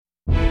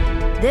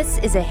This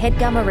is a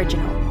HeadGum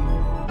original.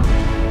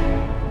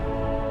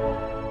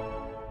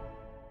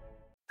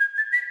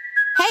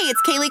 Hey,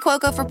 it's Kaylee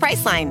Cuoco for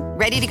Priceline.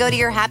 Ready to go to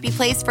your happy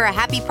place for a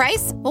happy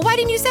price? Well, why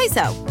didn't you say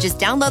so? Just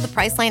download the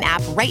Priceline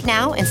app right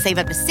now and save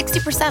up to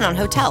 60% on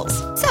hotels.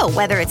 So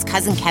whether it's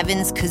Cousin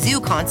Kevin's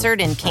Kazoo Concert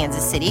in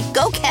Kansas City,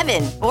 go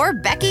Kevin, or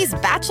Becky's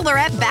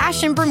Bachelorette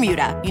Bash in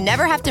Bermuda, you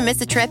never have to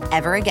miss a trip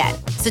ever again.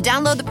 So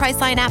download the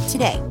Priceline app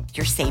today.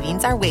 Your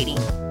savings are waiting.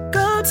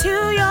 Go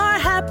to your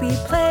happy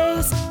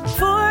place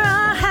for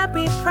a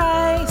happy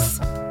price.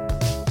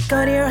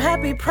 Go to your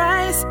happy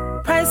price,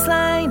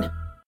 Priceline.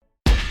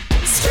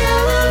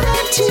 Stella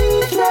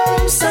to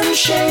throw some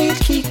shade,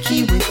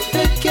 Kiki with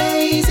the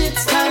gaze.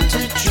 It's time to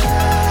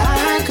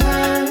drag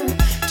her,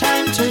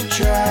 time to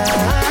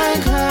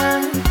drag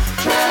her,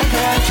 drag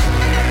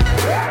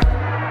her.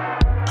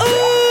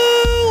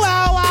 Ooh,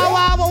 wow, wow,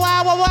 wow,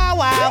 wow, wow, wow,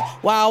 wow,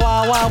 wow,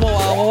 wow, wow,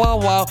 wow, wow, wow,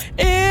 wow.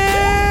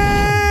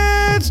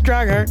 It's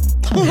drag her.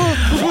 Wow, wow,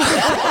 wow,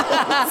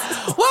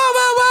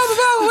 wow,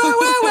 wow,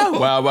 wow,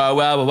 wow, wow, wow,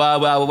 wow, wow,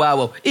 wow, wow,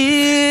 wow.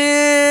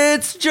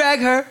 It's drag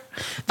her.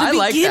 I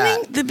like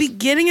that. The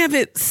beginning of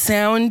it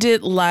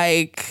sounded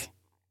like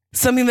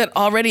something that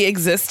already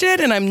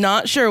existed, and I'm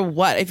not sure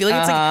what. I feel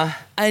like it's like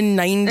a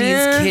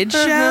 90s kid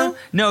show.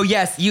 No,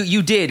 yes,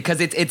 you did, because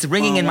it's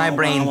ringing in my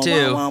brain,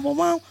 too.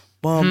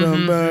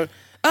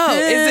 Oh,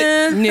 is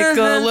it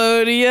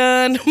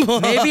Nickelodeon?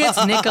 Maybe it's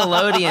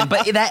Nickelodeon,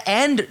 but that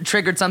end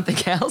triggered something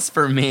else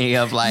for me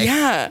of like,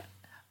 yeah,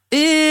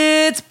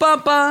 it's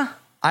Bumpa.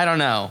 I don't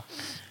know.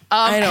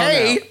 I don't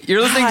know.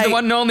 You're listening to the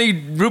one and only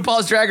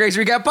RuPaul's Drag Race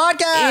Recap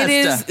Podcast. It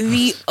is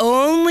the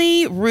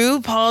only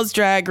RuPaul's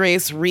Drag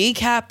Race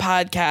Recap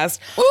podcast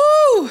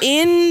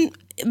in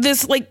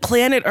this like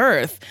planet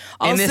Earth.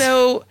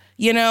 Also,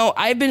 you know,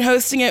 I've been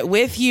hosting it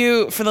with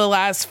you for the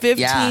last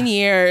 15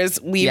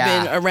 years. We've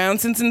been around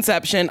since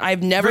inception.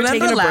 I've never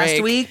taken a break.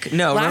 Last week?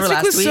 No, last remember week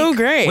last was week? so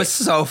great. It was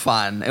so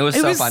fun. It was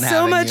so fun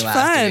having you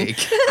last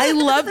week. I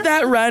loved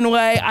that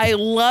runway. I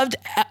loved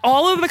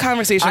all of the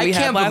conversation we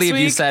had last week. I can't believe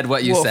you said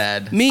what you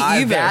said. Me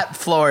either. That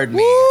floored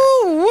me.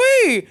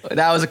 Woo-wee.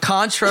 That was a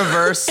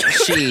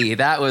controversy.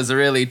 That was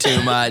really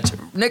too much.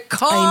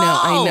 Nicole!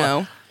 I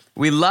know.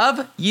 We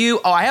love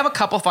you. Oh, I have a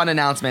couple fun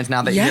announcements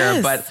now that you're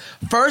here. But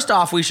first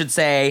off, we should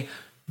say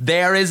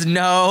there is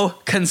no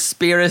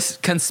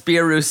conspiracy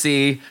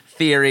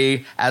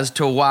theory as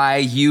to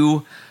why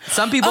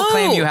some people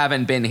claim you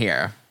haven't been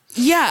here.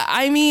 Yeah,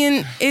 I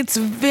mean, it's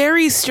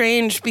very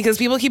strange because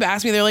people keep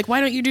asking me, they're like,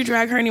 why don't you do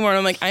Drag Her anymore? And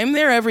I'm like, I'm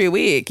there every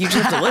week. You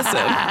just have to listen.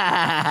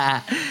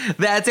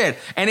 That's it.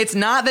 And it's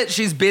not that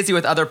she's busy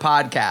with other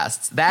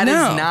podcasts. That is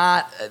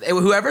not,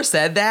 whoever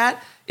said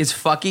that is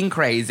fucking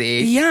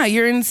crazy. Yeah,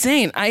 you're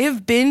insane. I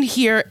have been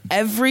here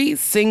every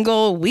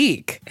single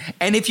week.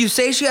 And if you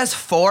say she has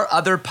 4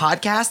 other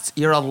podcasts,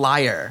 you're a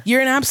liar.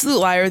 You're an absolute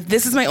liar.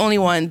 This is my only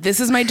one. This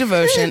is my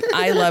devotion.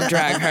 I love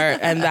Drag Her,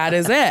 and that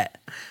is it.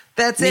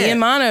 That's Me it. and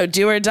Mano,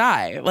 do or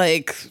die.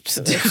 Like,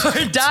 do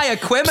or die,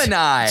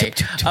 Aquemini.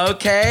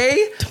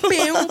 Okay?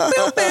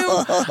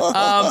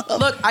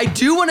 Look, I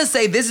do want to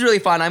say this is really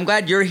fun. I'm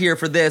glad you're here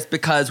for this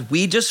because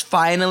we just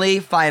finally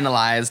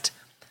finalized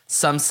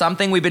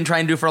something we've been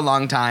trying to do for a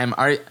long time.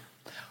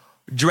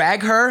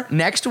 Drag Her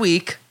next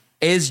week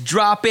is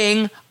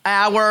dropping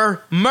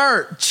our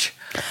merch.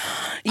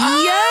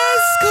 Yes,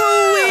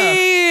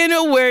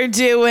 Queen! We're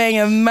doing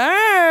a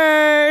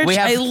merch.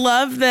 I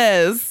love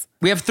this.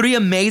 We have 3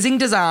 amazing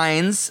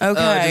designs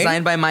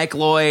designed by Mike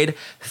Lloyd.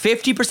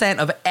 50%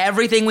 of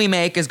everything we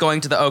make is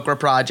going to the Okra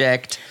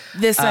Project.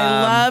 This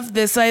I love.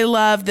 This I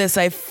love. This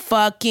I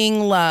fucking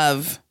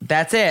love.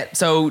 That's it.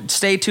 So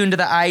stay tuned to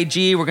the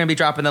IG. We're going to be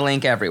dropping the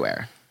link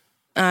everywhere.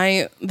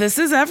 This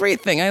is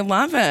everything. I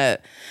love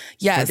it.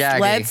 Yes,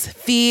 let's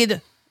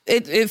feed.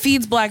 It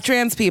feeds Black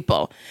trans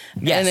people.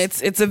 Yes. And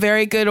it's a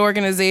very good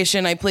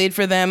organization. I played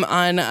for them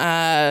on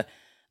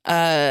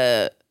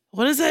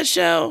what is that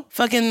show?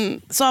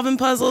 Fucking solving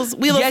puzzles.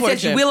 Wheel of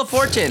Fortune. Yes, Wheel of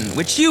Fortune,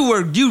 which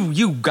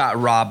you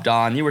got robbed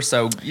on. You were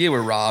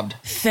robbed.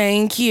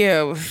 Thank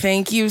you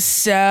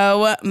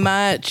so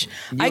much.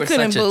 I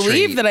couldn't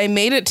believe that I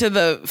made it to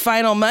the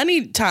final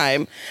money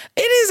time.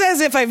 It is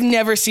as if I've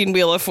never seen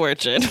Wheel of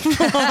Fortune.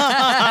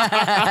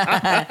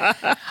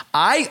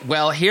 I'm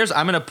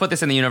gonna put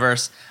this in the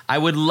universe. I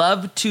would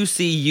love to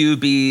see you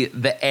be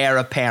the heir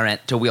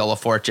apparent to Wheel of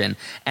Fortune,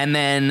 and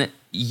then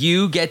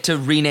you get to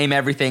rename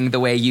everything the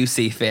way you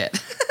see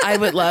fit. I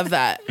would love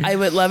that. I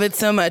would love it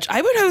so much.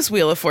 I would host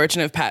Wheel of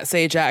Fortune if Pat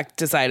Sajak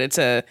decided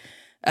to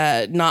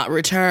not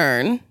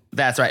return.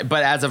 That's right.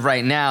 But as of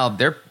right now,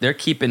 they're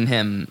keeping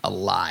him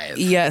alive.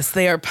 Yes,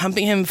 they are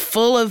pumping him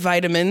full of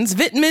vitamins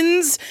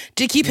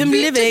to keep him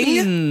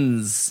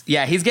living.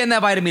 Yeah, he's getting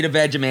that vitamin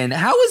vegemin.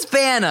 How was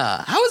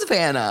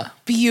Vanna?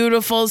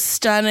 Beautiful,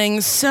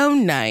 stunning, so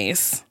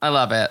nice. I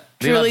love it.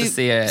 We Truly love to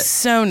see it.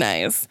 So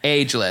nice.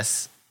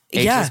 Ageless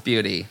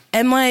beauty.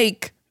 And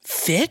like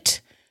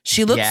fit.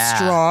 She looks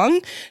strong.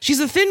 She's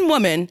a thin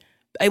woman.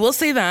 I will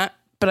say that,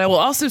 but I will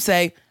also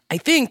say I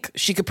think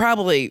she could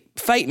probably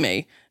fight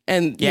me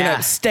and you know,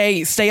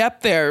 stay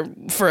up there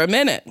for a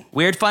minute.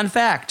 Weird fun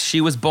fact. She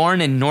was born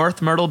in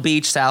North Myrtle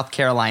Beach, South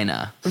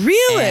Carolina.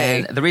 Really?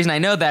 And the reason I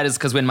know that is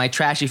because when my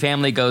trashy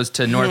family goes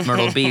to North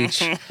Myrtle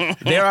Beach,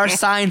 there are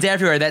signs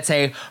everywhere that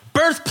say,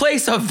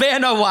 birthplace of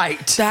Vanna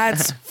White.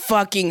 That's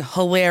fucking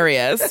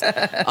hilarious.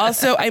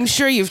 Also, I'm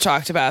sure you've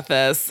talked about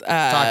this.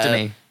 Talk to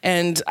me.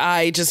 And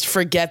I just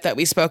forget that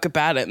we spoke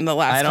about it in the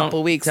last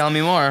couple weeks. Tell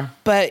me more.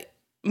 But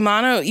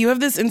Mano, you have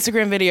this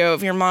Instagram video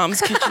of your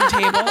mom's kitchen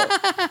table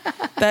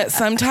that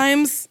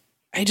sometimes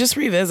I just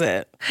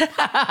revisit.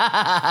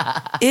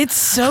 It's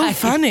so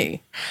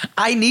funny.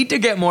 I need to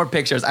get more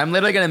pictures. I'm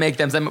literally going to make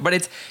them, but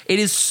it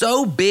is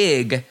so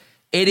big.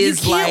 It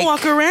is you can't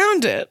walk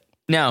around it.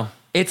 No.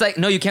 It's like,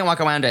 no, you can't walk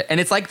around it. And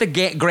it's like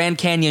the Grand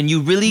Canyon.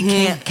 You really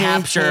can't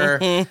capture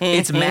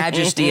its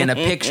majesty in a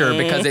picture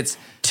because it's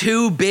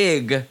too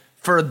big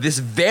for this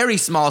very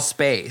small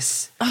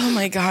space. Oh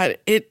my God.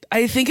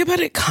 I think about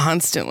it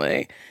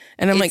constantly.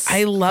 And I'm like,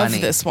 I love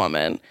this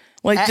woman.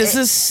 Like, this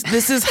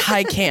is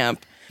high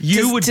camp.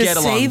 You would get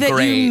along great. To say that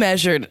great. you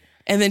measured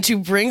and then to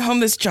bring home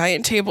this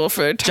giant table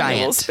for a tiny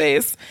little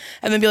space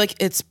and then be like,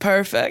 it's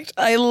perfect.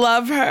 I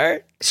love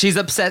her. She's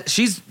upset.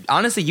 She's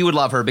honestly, you would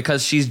love her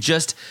because she's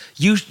just,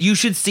 you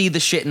should see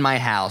the shit in my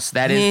house.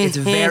 That is, it's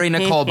very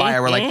Nicole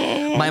Byer, where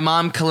like my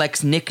mom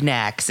collects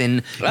knickknacks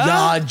and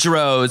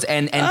yadros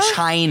and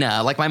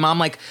china. Like my mom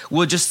like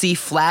will just see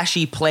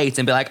flashy plates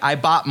and be like, I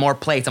bought more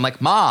plates. I'm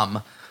like,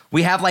 Mom,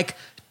 we have like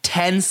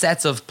 10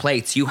 sets of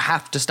plates. You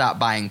have to stop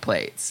buying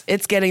plates.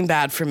 It's getting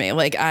bad for me.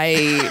 Like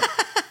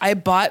I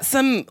bought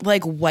some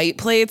like white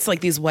plates,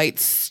 like these white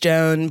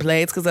stone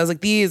plates, because I was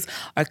like, these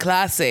are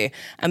classy.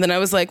 And then I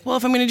was like, well,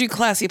 if I'm going to do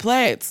classy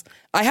plates,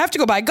 I have to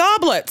go buy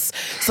goblets.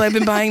 So I've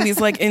been buying these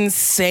like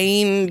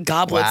insane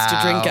goblets to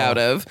drink out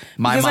of.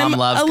 My mom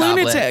loves a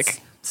goblets.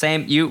 Lunatic.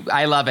 Same,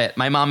 I love it.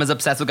 My mom is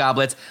obsessed with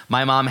goblets.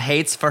 My mom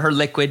hates for her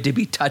liquid to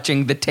be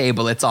touching the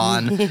table it's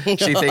on.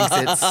 She thinks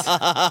it's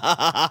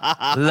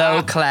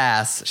low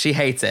class. She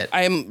hates it.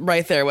 I'm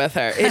right there with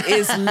her. It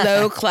is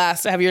low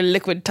class to have your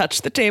liquid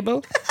touch the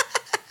table.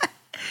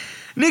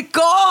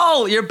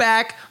 Nicole, you're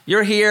back.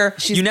 You're here.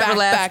 She's you never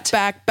left.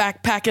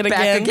 Back it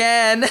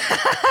again.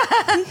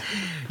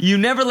 You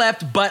never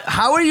left. But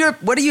how are you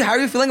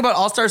feeling about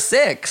All-Star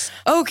 6?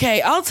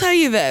 Okay, I'll tell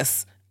you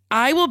this.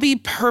 I will be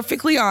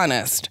perfectly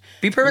honest.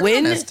 Be perfectly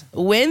honest.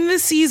 When the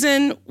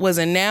season was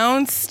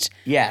announced,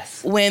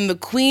 yes. When the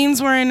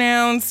queens were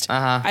announced,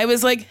 I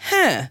was like,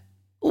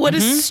 what a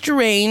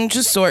strange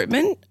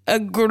assortment. A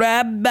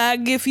grab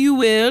bag, if you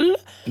will.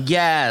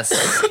 Yes.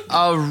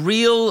 A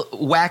real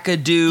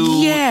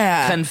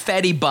wackadoo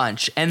confetti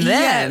bunch. And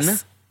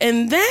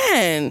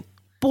then,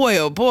 boy,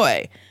 oh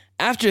boy,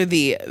 after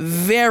the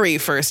very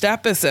first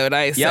episode,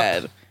 I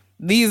said,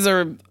 these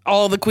are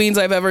all the queens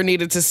I've ever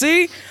needed to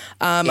see.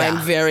 I'm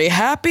very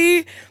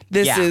happy.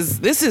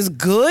 This is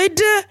good.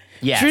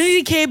 Yes.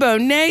 Trinity K.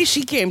 Bonet,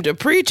 she came to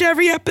preach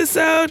every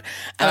episode,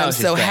 and I'm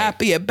so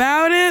happy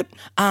about it.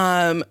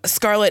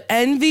 Scarlet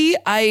Envy,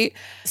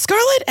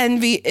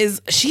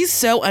 she's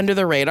so under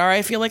the radar,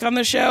 I feel like, on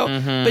the show,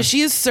 but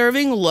she is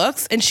serving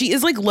looks, and she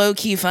is like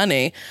low-key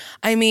funny.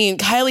 I mean,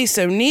 Kylie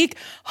Sonique,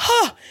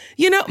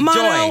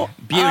 Mano. Joy,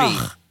 beauty.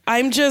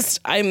 I'm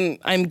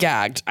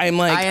gagged. I'm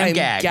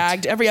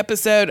gagged every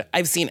episode.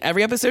 I've seen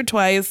every episode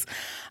twice.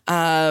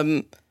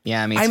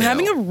 Yeah, me too. I'm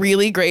having a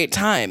really great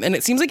time, and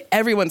it seems like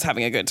everyone's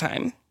having a good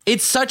time.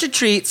 It's such a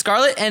treat.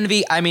 Scarlet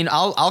Envy, I mean,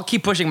 I'll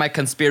keep pushing my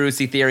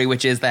conspiracy theory,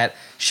 which is that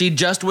she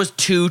just was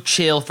too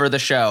chill for the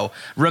show.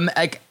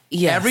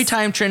 Every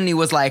time Trinity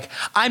was like,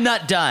 I'm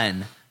not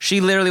done,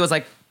 she literally was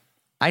like,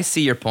 I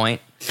see your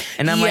point.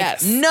 And I'm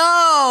like,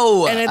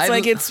 no! And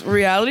it's it's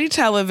reality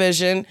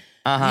television.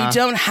 You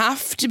don't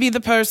have to be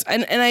the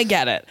person, and I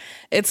get it.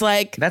 It's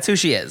like... That's who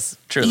she is,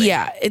 truly.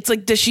 Yeah, it's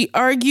like, does she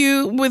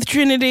argue with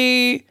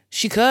Trinity?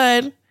 She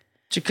could.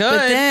 But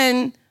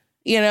then,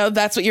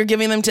 that's what you're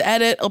giving them to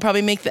edit. It'll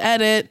probably make the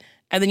edit.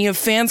 And then you have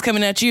fans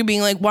coming at you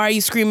being like, why are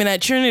you screaming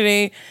at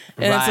Trinity?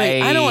 And it's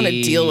like, I don't want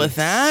to deal with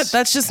that.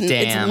 That's just,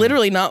 it's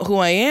literally not who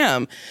I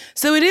am.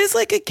 So it is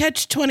like a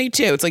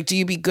catch-22. It's like, do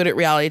you be good at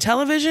reality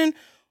television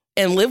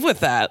and live with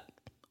that?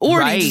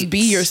 Or do you just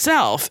be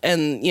yourself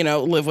and,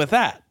 live with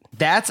that?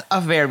 That's a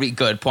very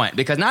good point,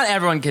 because not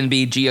everyone can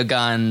be Gia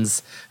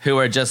Guns, who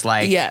are just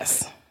like,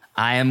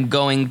 I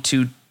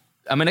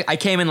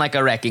came in like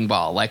a wrecking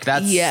ball. Like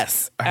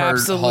that's her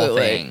whole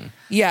thing.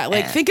 Yeah,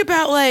 like think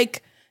about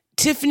like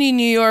Tiffany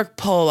New York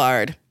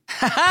Pollard.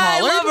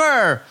 I love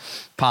her.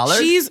 Pollard?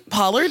 She's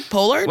Pollard.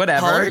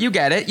 Whatever. Pollard. You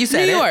get it. You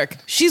said New York.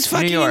 She's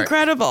fucking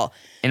incredible.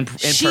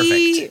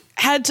 She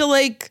had to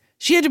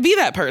be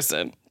that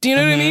person. Do you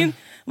know what I mean?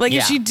 Like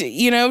if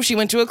she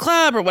went to a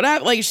club or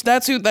whatever, like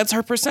that's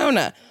her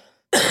persona.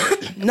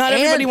 Not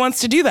everybody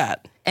wants to do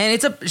that.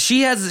 And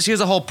she has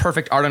a whole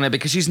perfect art on it,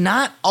 because she's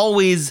not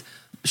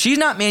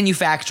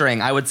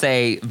manufacturing, I would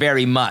say,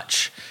 very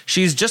much.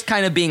 She's just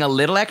kind of being a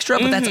little extra,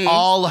 but that's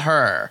all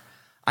her.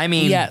 I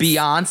mean,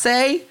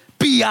 Beyonce,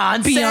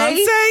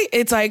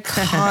 it's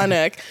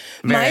iconic.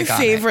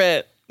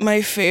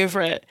 My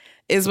favorite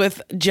is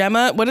with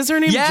Gemma. What is her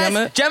name?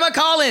 Yes, Gemma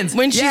Collins.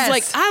 When she's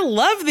like, I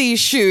love these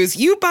shoes.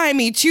 You buy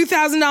me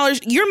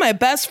 $2,000. You're my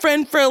best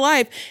friend for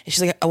life. And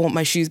she's like, I want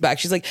my shoes back.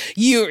 She's like,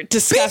 you're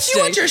disgusting. Bitch,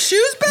 you want your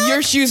shoes back?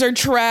 Your shoes are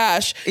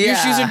trash. Yeah. Your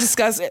shoes are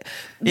disgusting.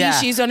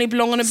 These shoes only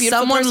belong on a beautiful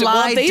Someone person.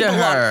 lied to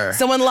her.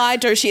 Someone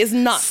lied to her. She is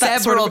not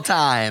that sort several of,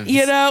 times.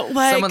 You know,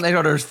 like someone they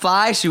told her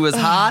fly. She was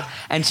hot,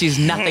 and she's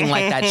nothing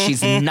like that.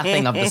 She's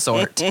nothing of the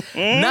sort.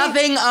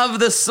 Nothing of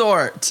the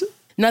sort.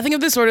 Nothing of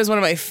the sort is one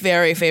of my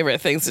very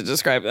favorite things to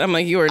describe. I'm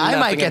like, you are nothing I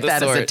might get of the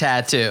that sort. as a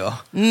tattoo.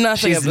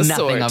 Nothing She's of the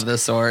nothing sort. of the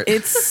sort.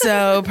 It's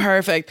so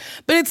perfect.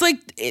 But it's like,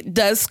 it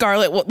does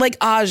Scarlett, like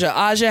Aja.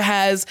 Aja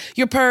has,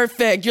 you're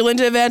perfect. You're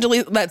Linda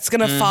Evangelista. That's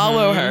going to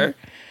follow her.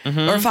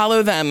 Or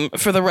follow them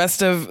for the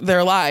rest of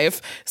their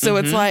life. So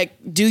it's like,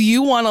 do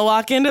you want to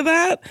lock into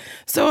that?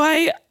 So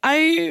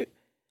I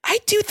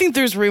do think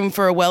there's room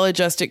for a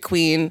well-adjusted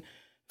queen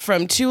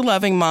from two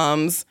loving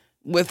moms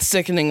with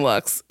sickening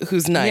looks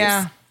who's nice.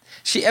 Yeah.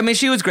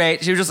 She was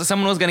great. She was just,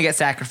 someone was going to get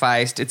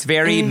sacrificed. It's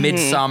very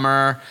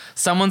midsummer.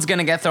 Someone's going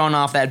to get thrown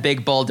off that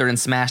big boulder and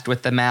smashed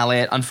with the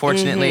mallet.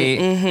 Unfortunately,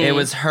 it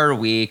was her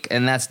week,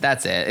 and that's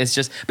it. It's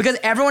just, because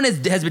everyone has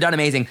been done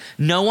amazing.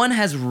 No one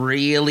has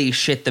really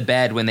shit the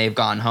bed when they've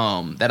gone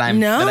home that I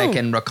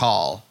can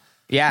recall.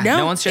 Yeah,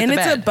 no one's shit the bed.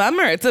 And it's a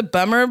bummer. It's a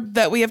bummer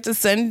that we have to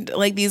send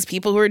like these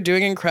people who are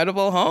doing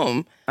incredible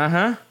home.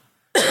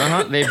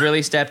 They've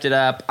really stepped it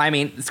up. I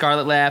mean,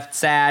 Scarlett left,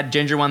 sad.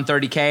 Ginger won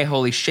 $30K.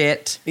 Holy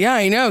shit. Yeah,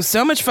 I know.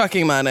 So much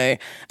fucking money.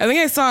 I think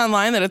I saw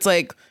online that it's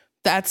like,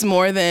 that's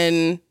more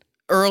than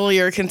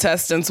earlier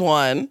contestants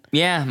won.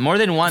 Yeah, more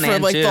than one for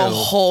and like two. the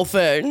whole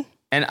thing.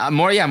 And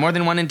more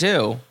than 1 and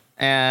 2.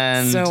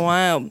 And So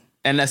wild.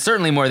 And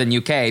certainly more than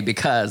UK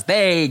because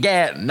they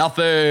get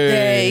nothing.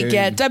 They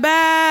get a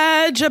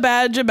badge, a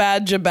badge, a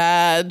badge, a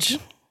badge.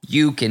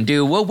 You can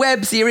do a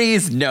web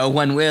series. No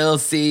one will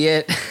see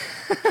it.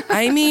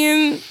 I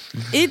mean,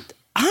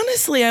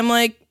 honestly, I'm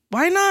like,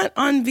 why not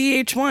on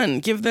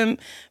VH1? Give them,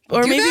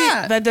 or maybe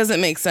that doesn't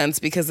make sense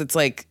because it's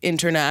like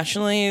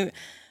internationally.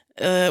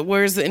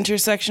 Where's the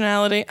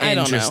intersectionality? I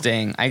don't know.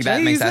 Interesting.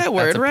 That's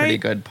a pretty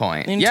good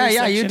point.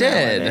 Yeah, you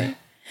did.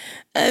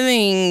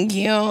 Thank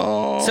you.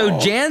 So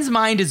Jan's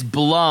mind is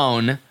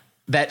blown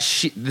that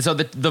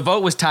the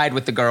vote was tied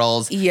with the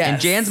girls. Yes. And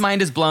Jan's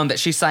mind is blown that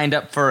she signed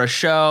up for a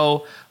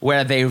show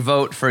where they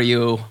vote for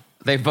you.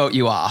 They vote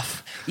you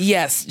off.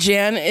 Yes,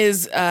 Jan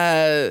is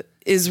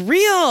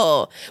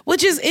real,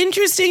 which is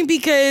interesting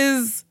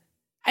because,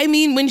 I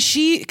mean,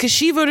 because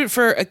she voted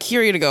for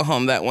Akira to go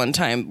home that one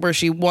time where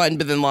she won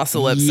but then lost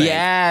the lip sync.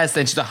 Yes,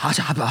 and she's like,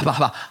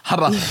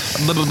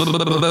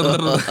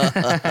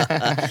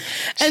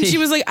 and she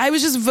was like, I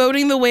was just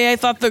voting the way I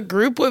thought the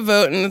group would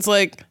vote, and it's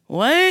like,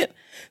 what?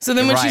 So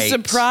then when she's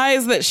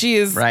surprised that she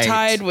is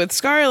tied with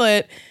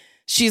Scarlett,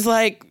 she's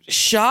like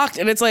shocked,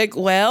 and it's like,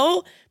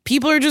 well,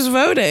 people are just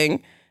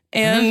voting.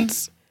 And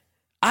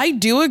I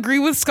do agree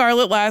with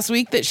Scarlett last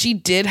week that she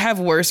did have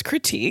worse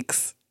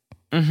critiques.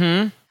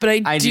 But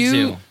I do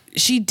too.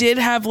 She did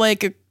have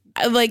like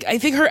I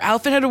think her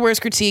outfit had a worse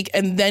critique,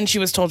 and then she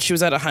was told she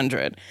was at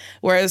 100.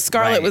 Whereas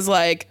Scarlett was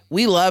like,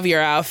 we love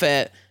your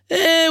outfit.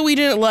 We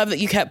didn't love that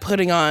you kept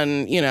putting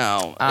on,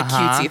 a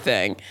cutesy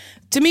thing.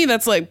 To me,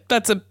 that's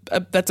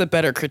a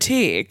better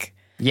critique.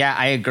 Yeah,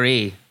 I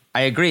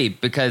agree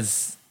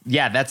because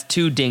that's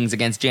 2 dings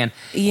against Jan.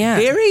 Yeah.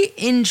 Very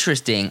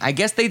interesting. I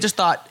guess they just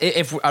thought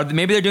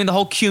maybe they're doing the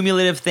whole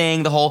cumulative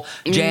thing, the whole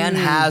Jan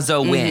has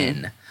a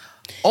win.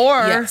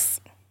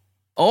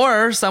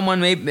 Or someone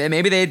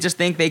maybe they just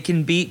think they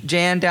can beat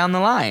Jan down the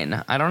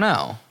line. I don't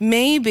know.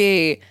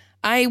 Maybe.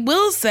 I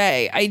will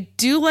say, I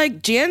do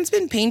like Jan's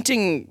been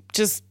painting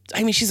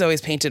she's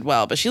always painted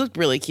well, but she looked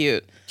really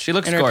cute. She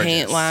looks in her gorgeous.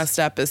 paint last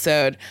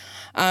episode.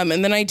 And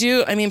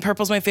then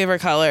purple's my favorite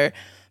color.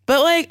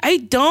 But like, I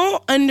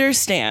don't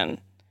understand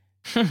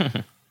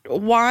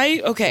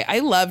why. Okay, I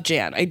love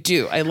Jan. I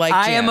do. I like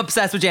Jan. I am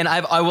obsessed with Jan.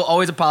 I will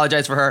always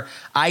apologize for her.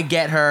 I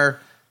get her.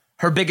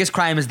 Her biggest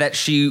crime is that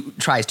she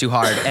tries too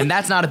hard, and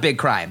that's not a big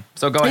crime.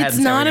 So go ahead. It's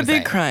not a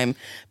big crime.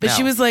 But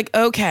she was like,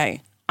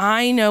 okay,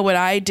 I know what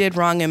I did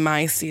wrong in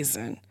my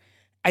season.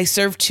 I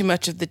served too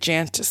much of the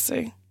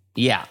Jantasy.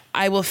 Yeah.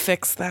 I will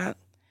fix that.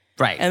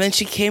 Right. And then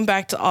she came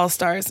back to All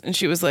Stars, and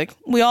she was like,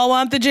 we all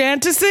want the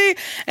Jantasy?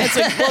 And it's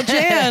like, well,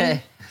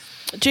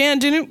 Jan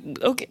didn't.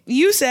 Okay,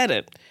 you said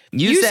it.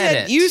 You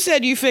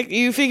said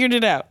you figured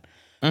it out.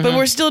 But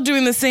we're still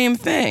doing the same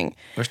thing.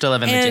 We're still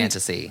living the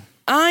Jantasy.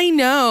 I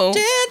know.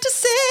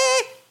 Jantasy.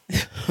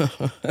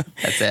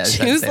 That's it.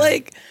 She was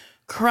like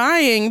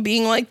crying,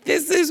 being like,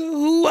 this is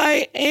who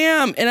I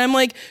am. And I'm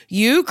like,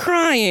 you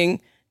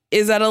crying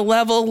is at a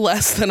level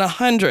less than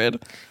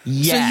 100.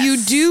 Yes. So you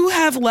do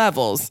have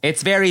levels.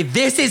 It's very,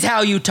 this is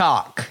how you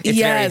talk. It's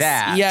very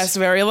that. Yes,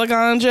 very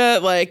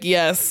Laganja. Like,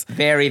 yes.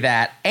 Very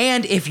that.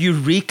 And if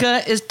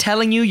Eureka is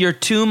telling you you're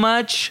too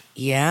much,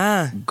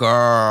 Yeah.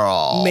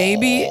 Girl.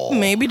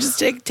 Maybe just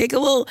take a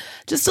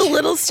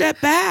little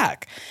step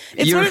back.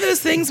 It's one of those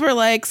things where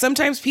like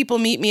sometimes people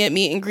meet me at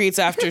meet and greets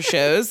after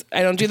shows.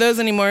 I don't do those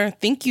anymore.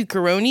 Thank you,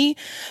 Coroni.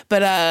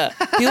 But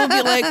people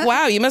be like,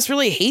 wow, you must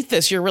really hate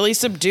this. You're really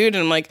subdued.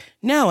 And I'm like,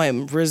 no,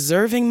 I'm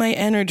reserving my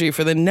energy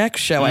for the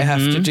next show I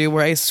have to do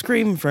where I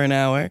scream for an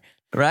hour.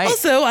 Right.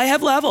 Also, I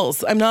have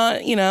levels. I'm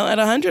not, at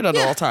 100 at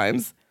all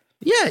times.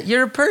 Yeah,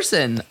 you're a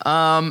person.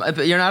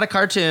 But you're not a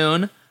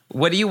cartoon.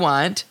 What do you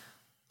want?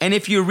 And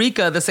if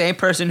Eureka, the same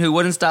person who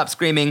wouldn't stop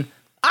screaming,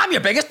 I'm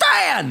your biggest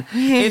fan,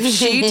 if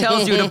she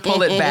tells you to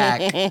pull it back,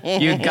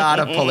 you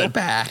gotta pull it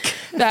back.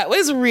 That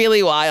was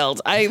really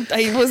wild. I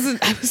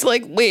was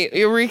like, wait,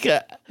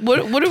 Eureka, what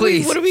are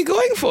we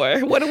going for?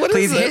 What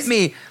Please is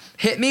this?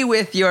 hit me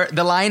with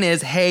the line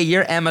is, hey,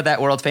 you're Emma,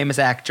 that world famous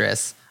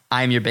actress.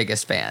 I'm your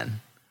biggest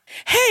fan.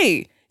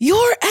 Hey,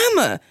 you're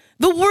Emma,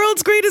 the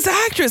world's greatest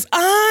actress.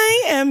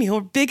 I am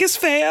your biggest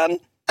fan.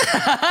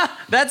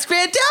 That's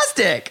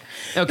fantastic.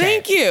 Okay.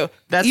 Thank you.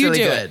 That's you really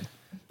do good.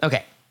 It.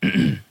 Okay.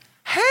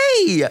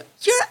 Hey, you're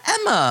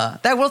Emma,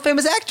 that world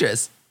famous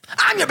actress.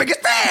 I'm your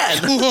biggest fan.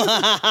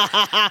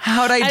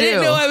 How'd I do? I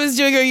didn't know I was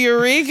doing a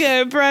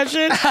Eureka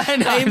impression. I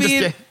know.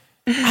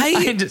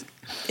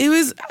 It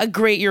was a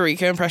great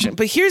Eureka impression.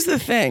 But here's the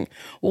thing.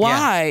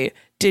 Why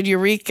did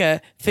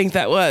Eureka think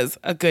that was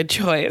a good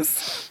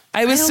choice?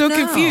 I was so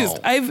confused.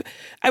 I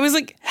was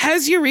like,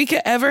 has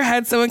Eureka ever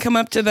had someone come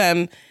up to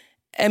them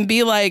and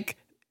be like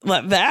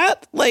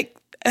that? Like,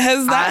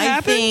 has that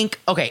happened?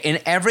 I think, in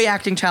every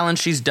acting challenge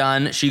she's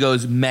done, she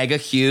goes mega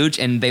huge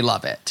and they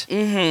love it.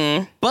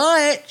 Mm-hmm.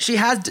 But she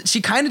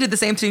kind of did the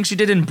same thing she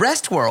did in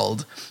Breast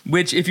World,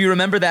 which if you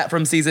remember that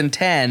from season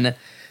 10,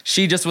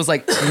 she just was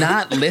like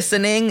not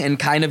listening and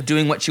kind of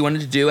doing what she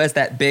wanted to do as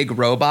that big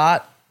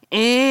robot.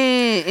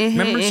 Mm-hmm,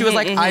 remember, she was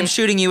like, I'm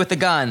shooting you with a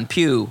gun.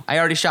 Pew, I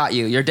already shot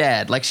you. You're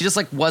dead. Like, she just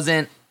like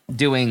wasn't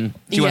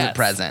wasn't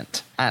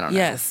present. I don't know.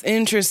 Yes,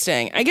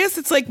 interesting. I guess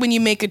it's like when you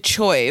make a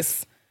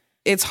choice,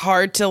 it's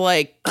hard to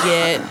like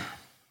get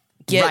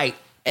right.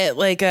 At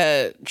like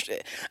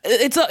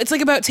it's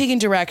like about taking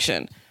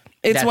direction.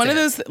 It's one of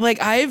those,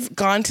 like, I've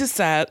gone to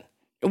set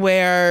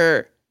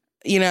where,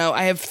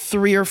 I have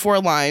 3 or 4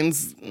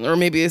 lines or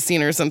maybe a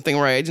scene or something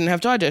where I didn't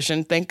have to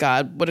audition. Thank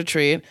God. What a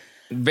treat.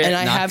 And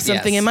I have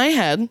something in my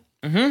head,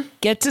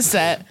 get to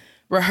set,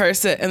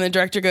 rehearse it, and the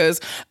director goes,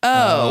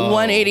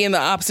 180 in the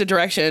opposite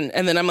direction.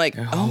 And then I'm like,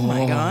 oh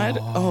my God.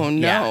 Oh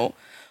no.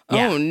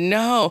 Yeah. Oh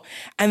no.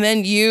 And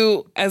then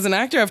you as an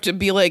actor have to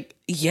be like,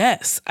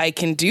 yes, I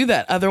can do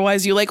that.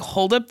 Otherwise you like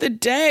hold up the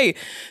day.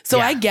 So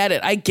I get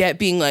it. I get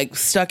being like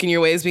stuck in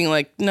your ways, being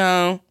like,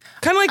 no.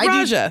 Kind of like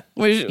Raja,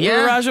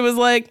 where Raja was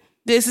like,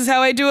 this is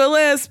how I do a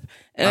lisp.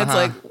 And it's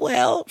like,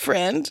 well,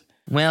 friend.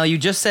 Well, you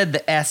just said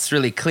the S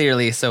really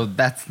clearly, so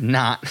that's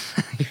not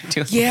how you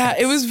do it. Yeah,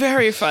 it was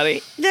very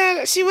funny.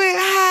 Yeah, she went,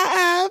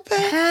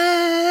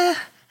 because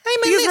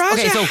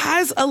Raja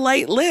has a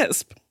light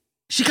lisp.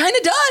 She kind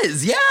of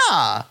does,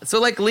 yeah. So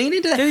like lean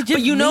into that.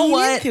 But you know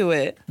what? Into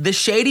it. The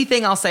shady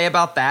thing I'll say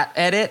about that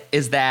edit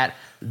is that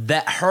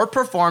her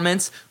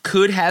performance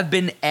could have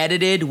been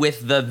edited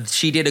with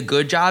she did a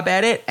good job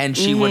edit and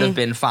she would have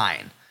been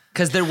fine.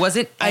 Because there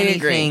wasn't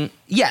anything.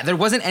 Yeah, there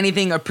wasn't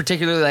anything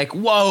particularly like,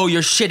 whoa,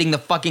 you're shitting the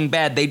fucking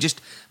bed. They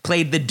just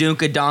played the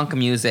Doonka-Donk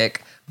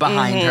music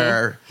behind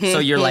her. So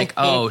you're like,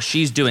 oh,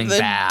 she's doing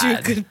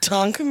bad.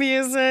 Doonka-Donk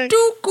music.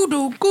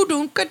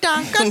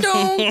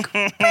 Doonka-Donk-Donk.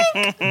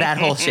 That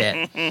whole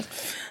shit.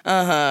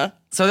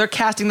 So they're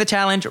casting the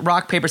challenge,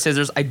 rock, paper,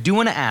 scissors. I do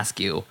want to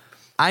ask you,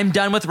 I'm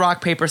done with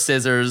rock, paper,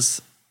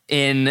 scissors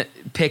in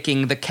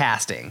picking the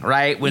casting,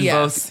 right? When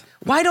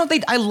why don't they?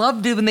 I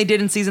loved it when they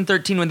did in season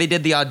 13 when they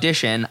did the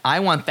audition.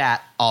 I want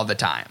that all the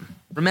time.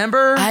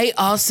 Remember? I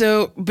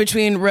also,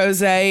 between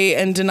Rose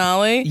and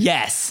Denali.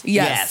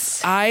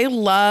 Yes. I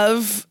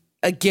love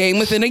a game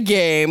within a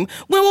game.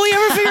 When will we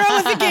ever figure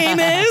out what the game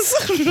is?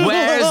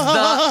 Where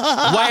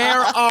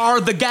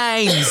are the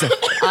games?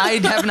 I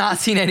have not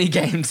seen any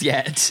games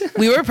yet.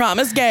 We were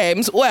promised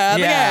games. Where are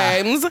the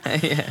games?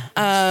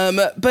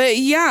 But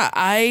yeah,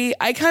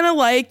 I kind of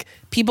like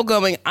people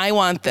going, I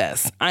want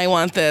this. I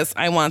want this.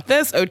 I want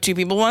this. Oh, 2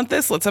 people want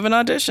this. Let's have an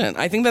audition.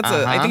 I think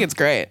I think it's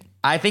great.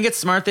 I think it's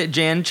smart that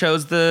Jan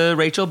chose the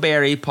Rachel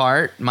Berry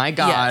part. My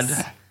God.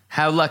 Yes.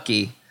 How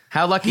lucky.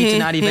 How lucky to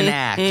not even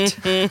act.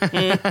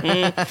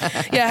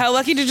 Yeah, how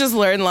lucky to just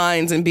learn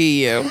lines and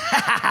be you.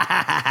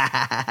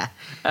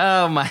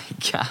 Oh my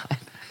God.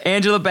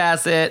 Angela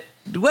Bassett.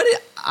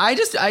 I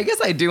guess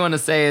I do want to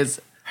say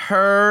is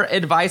her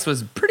advice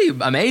was pretty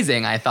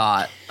amazing, I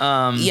thought.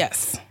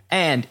 Yes.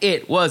 And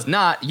it was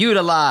not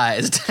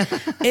utilized.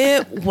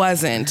 It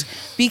wasn't,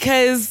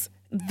 because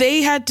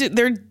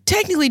they're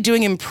technically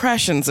doing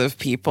impressions of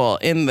people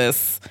in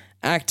this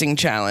acting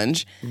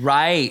challenge.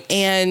 Right.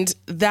 And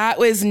that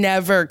was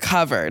never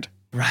covered.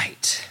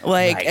 Right.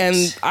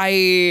 And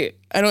I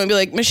don't want to be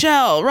like,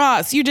 Michelle,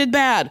 Ross, you did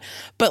bad.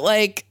 But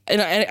like,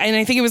 and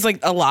I think it was like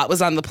a lot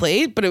was on the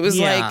plate, but it was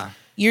like,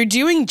 you're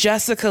doing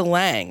Jessica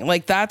Lange.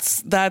 Like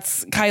that's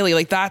Kylie.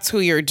 Like that's who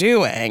you're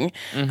doing.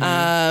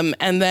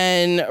 And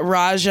then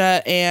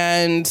Raja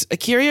and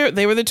Akira,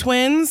 they were the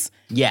twins.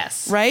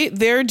 Yes. Right?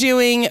 They're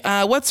doing,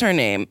 what's her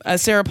name?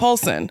 Sarah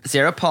Paulson.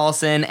 Sarah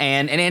Paulson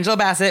and Angela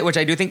Bassett, which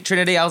I do think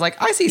Trinity, I was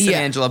like, I see some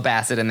Angela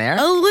Bassett in there.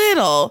 A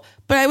little.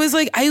 But I was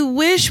like, I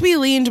wish we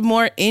leaned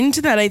more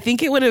into that. I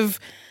think it would have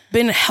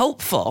been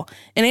helpful.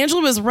 And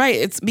Angela was right.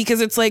 It's because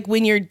it's like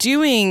when you're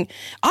doing,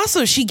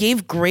 also she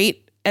gave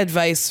great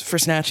advice for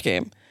Snatch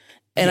Game.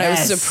 And I was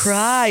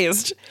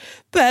surprised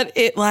that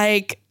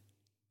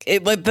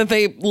that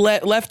they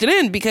left it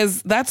in,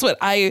 because that's what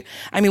I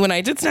mean, when I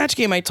did Snatch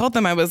Game, I told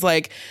them, I was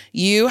like,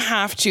 you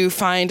have to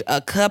find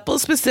a couple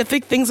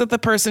specific things that the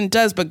person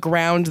does, but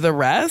ground the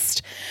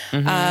rest.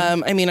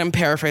 I mean, I'm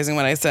paraphrasing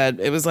what I said.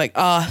 It was like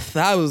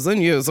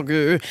 1,000 years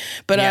ago.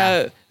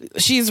 But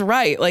she's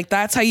right. Like,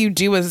 that's how you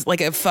do a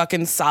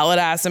fucking solid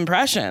ass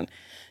impression.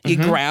 You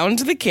ground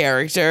the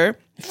character,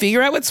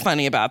 figure out what's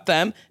funny about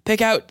them,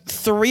 pick out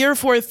 3 or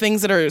 4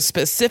 things that are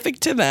specific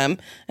to them,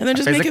 and then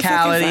just make it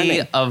fucking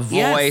funny. A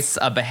voice,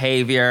 a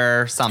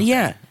behavior, something.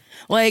 Yeah.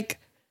 Like,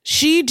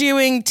 she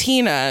did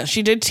Tina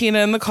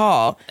in the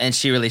call. And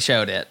she really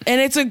showed it. And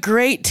it's a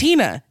great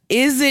Tina.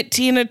 Is it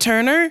Tina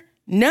Turner?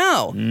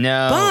 No.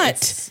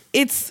 But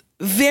it's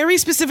very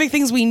specific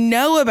things we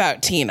know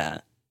about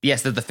Tina.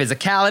 Yes, the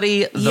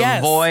physicality,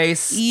 the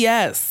voice.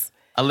 Yes.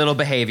 A little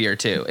behavior,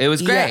 too. It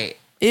was great. Yeah.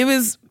 It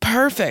was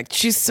perfect.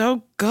 She's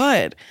so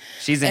good.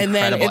 She's incredible.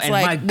 And then it's and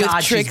like my God,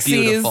 with Trixie's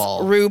she's beautiful.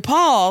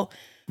 RuPaul,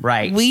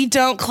 right? We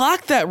don't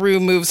clock that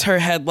Ru moves her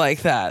head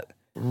like that,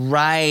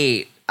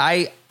 right?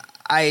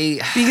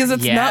 Because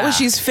it's not what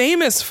she's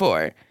famous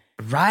for,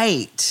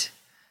 right?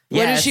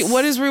 What is she?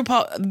 What is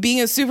RuPaul?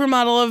 Being a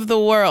supermodel of the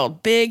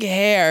world, big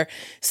hair,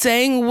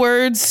 saying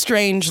words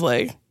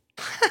strangely,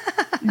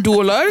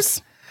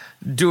 duelers.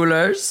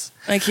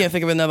 I can't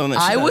think of another one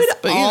that she does,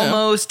 but,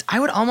 I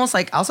would almost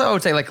like, also I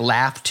would say like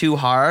laugh too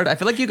hard. I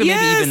feel like you could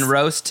maybe even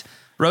roast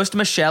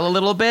Michelle a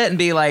little bit and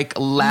be like,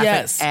 laugh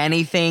at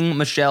anything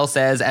Michelle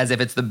says as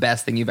if it's the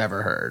best thing you've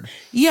ever heard.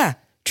 Yeah,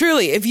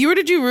 truly. If you were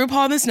to do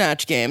RuPaul in the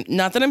Snatch Game,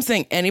 not that I'm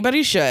saying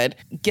anybody should,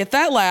 get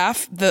that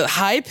laugh, the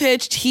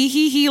high-pitched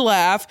hee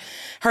laugh.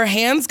 Her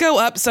hands go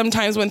up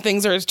sometimes when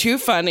things are too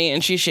funny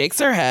and she shakes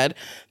her head.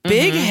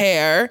 Big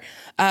hair.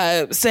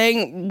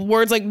 Saying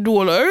words like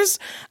duelers,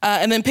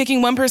 and then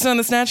picking one person on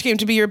the Snatch Game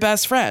to be your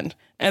best friend,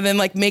 and then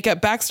like make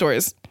up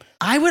backstories.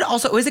 I would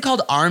also, is it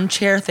called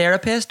armchair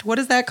therapist? What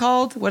is that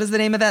called? What is the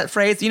name of that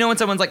phrase? You know, when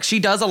someone's like, she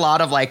does a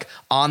lot of like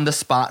on the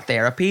spot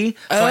therapy.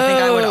 So I think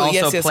I would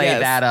also play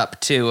that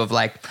up too, of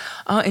like,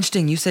 oh,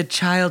 interesting. You said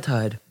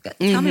childhood.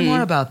 Tell me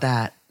more about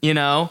that. You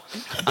know?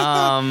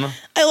 I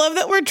love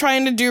that we're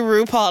trying to do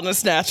RuPaul in a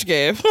Snatch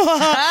Game. It's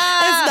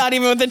not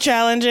even what the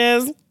challenge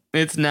is.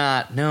 It's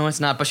not. No,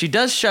 it's not. But she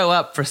does show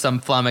up for some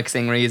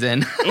flummoxing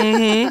reason.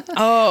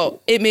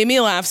 Oh, it made me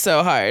laugh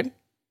so hard.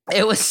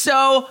 It was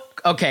so...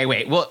 Okay,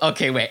 wait. All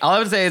I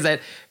would say is that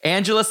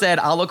Angela said,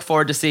 I'll look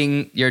forward to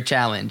seeing your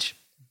challenge.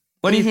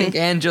 What do you think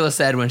Angela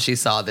said when she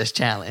saw this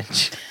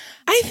challenge?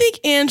 I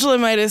think Angela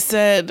might have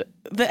said,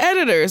 the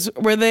editors,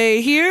 were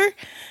they here?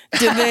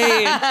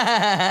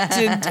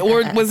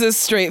 Or was this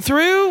straight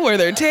through? Were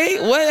there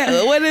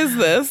what is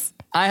this?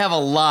 I have a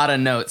lot of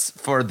notes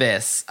for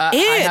this.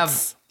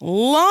 It's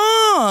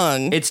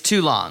long. It's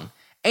too long.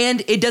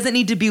 And it doesn't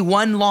need to be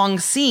one long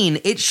scene.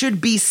 It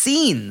should be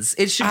scenes.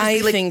 It should just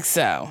be like, I think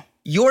so.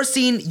 Your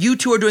scene, you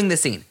two are doing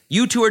this scene.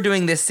 You two are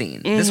doing this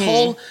scene. This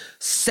whole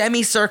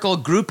semicircle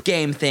group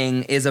game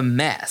thing is a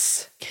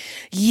mess.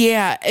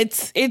 Yeah,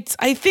 it's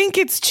I think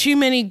it's too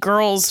many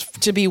girls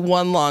to be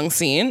one long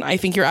scene. I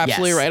think you're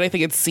absolutely right. I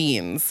think it's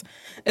scenes.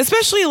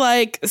 Especially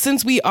like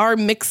since we are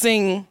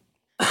mixing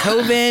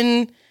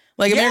Coven,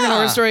 like American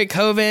Horror Story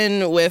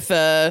Coven with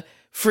a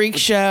Freak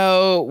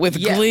Show with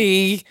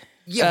Glee.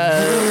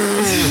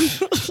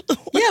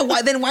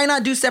 Why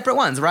not do separate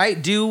ones,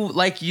 right? Do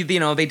like they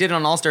did it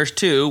on All Stars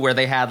 2 where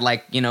they had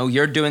like,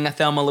 you're doing a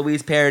Thelma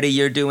Louise parody,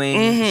 you're doing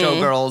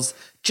Showgirls.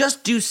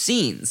 Just do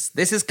scenes.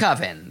 This is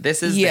Coven.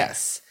 This is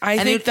this. I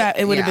think that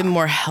it would have been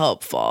more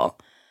helpful.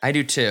 I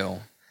do too.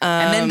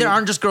 And then there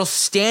aren't just girls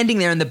standing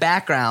there in the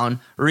background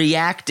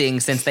reacting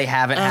since they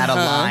haven't had a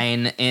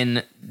line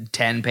in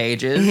 10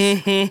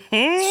 pages.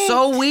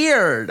 So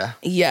weird.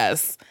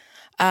 Yes.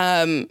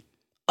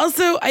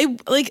 Also, I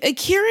like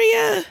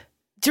Akira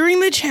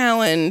during the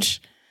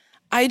challenge.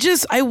 I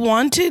don't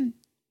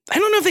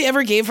know if they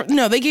ever gave her.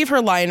 No, they gave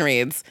her line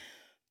reads,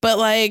 but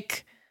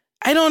like,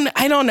 I don't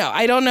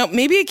know.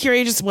 Maybe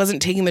Akira just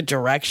wasn't taking the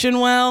direction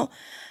well.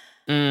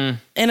 And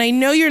I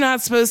know you're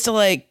not supposed to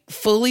like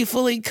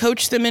fully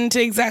coach them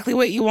into exactly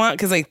what you want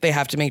because like they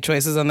have to make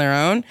choices on their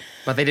own.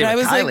 But they did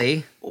with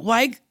Kylie. Like,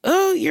 why?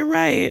 Oh, you're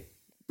right.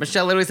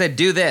 Michelle literally said,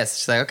 "Do this."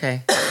 She's like,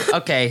 "Okay,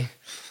 okay."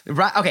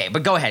 Right, okay,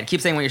 but go ahead.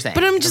 Keep saying what you're saying.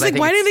 But I'm just like,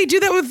 why did they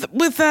do that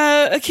with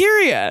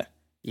Akira?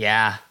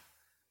 Yeah.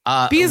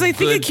 Because I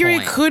think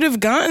Akira could have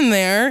gotten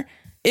there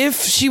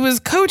if she was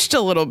coached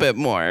a little bit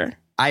more.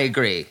 I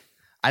agree.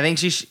 I think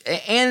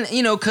and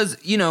because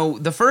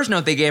the first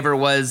note they gave her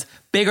was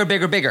bigger,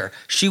 bigger, bigger.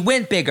 She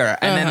went bigger,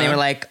 and then they were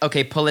like,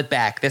 okay, pull it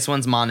back. This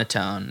one's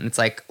monotone. And it's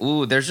like,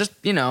 ooh, there's just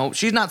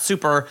she's not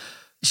super.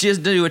 She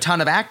doesn't do a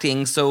ton of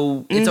acting,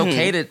 so it's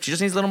okay she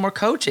just needs a little more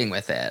coaching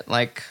with it.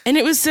 Like, and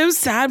it was so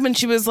sad when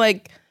she was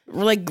like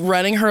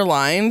running her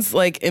lines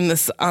like on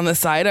the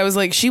side. I was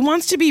like, she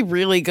wants to be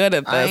really good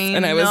at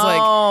this, I was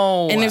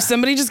like, and if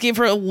somebody just gave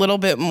her a little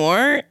bit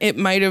more, it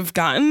might have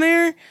gotten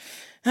there.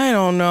 I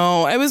don't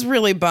know. I was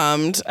really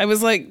bummed. I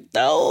was like,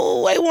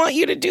 no, I want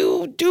you to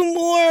do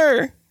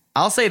more.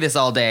 I'll say this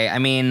all day. I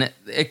mean,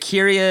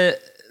 the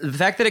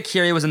fact that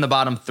Akira was in the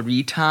bottom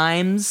 3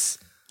 times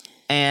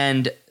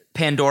and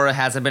Pandora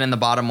hasn't been in the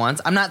bottom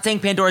once. I'm not saying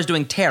Pandora's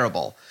doing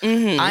terrible.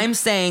 I'm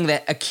saying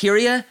that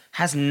Akira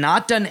has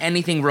not done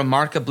anything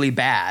remarkably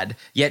bad,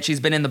 yet she's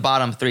been in the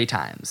bottom 3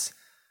 times.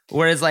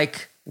 Whereas,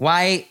 like,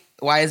 why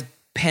is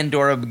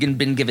Pandora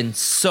been given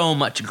so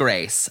much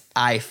grace?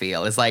 I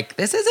feel is like,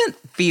 this doesn't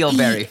feel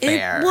very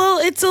fair.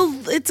 It's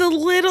a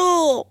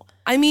little.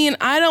 I mean,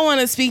 I don't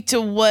want to speak to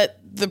what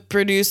the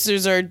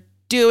producers are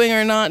doing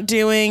or not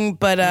doing,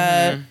 but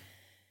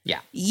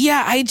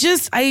yeah,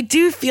 I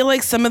do feel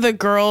like some of the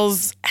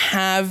girls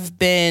have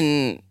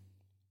been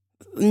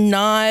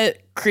not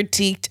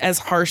critiqued as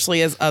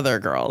harshly as other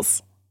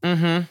girls.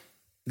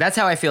 That's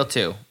how I feel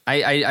too.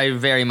 I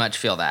very much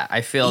feel that.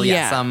 I feel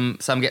some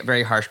get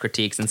very harsh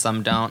critiques and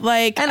some don't.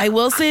 Like, and I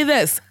will say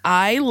this: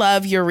 I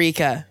love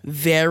Eureka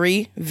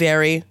very,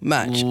 very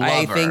much.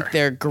 I think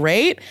they're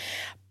great,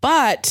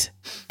 but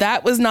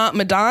that was not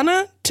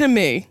Madonna to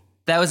me.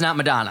 That was not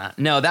Madonna.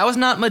 No, that was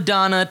not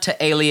Madonna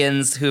to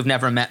aliens who've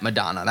never met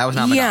Madonna. That was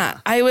not Madonna. Yeah,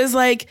 I was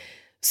like,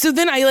 so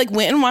then I like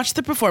went and watched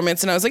the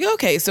performance, and I was like,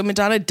 okay, so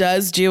Madonna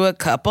does do a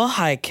couple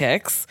high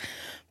kicks.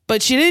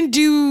 But she didn't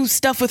do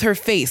stuff with her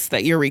face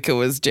that Eureka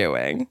was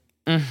doing.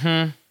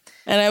 And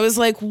I was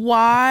like,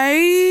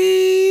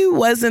 why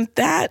wasn't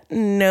that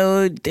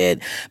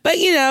noted? But,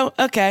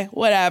 okay,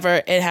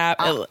 whatever. It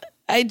happened.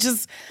 I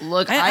just...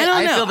 Look, I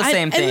don't know. I feel the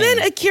same thing. And then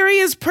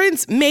Akira's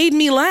Prince made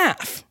me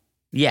laugh.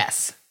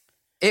 Yes.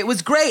 It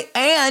was great.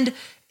 And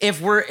if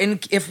we're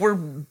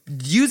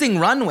using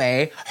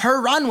runway,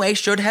 her runway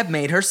should have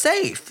made her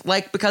safe.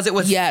 Like, because it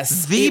was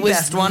the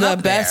best one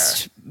up there.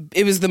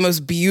 It was the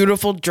most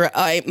beautiful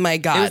my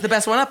God. It was the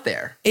best one up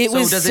there. It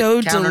was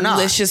so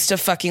delicious to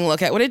fucking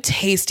look at. What a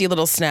tasty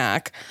little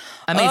snack.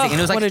 Amazing. And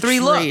it was like 3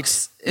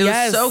 looks. It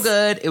was so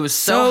good. It was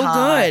so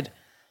hot. Good.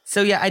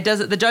 So yeah,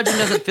 the judging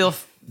doesn't feel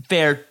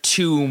fair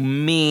to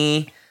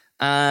me.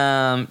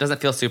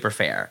 Doesn't feel super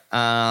fair.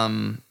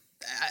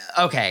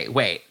 Okay,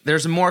 wait.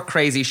 There's more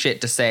crazy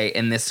shit to say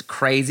in this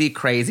crazy,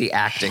 crazy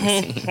acting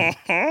scene.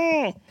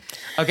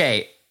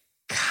 Okay.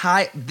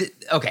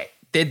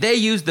 Did they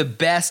use the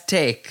best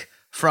take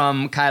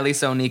from Kylie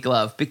Sonique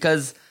Love?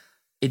 Because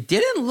it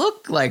didn't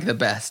look like the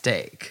best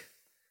take.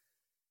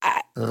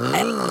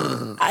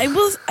 I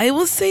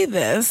will say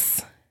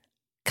this.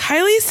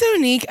 Kylie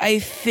Sonique, I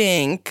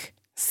think,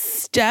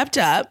 stepped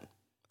up.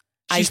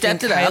 She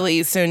stepped it up. Kylie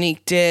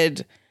Sonique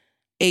did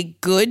a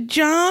good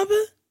job.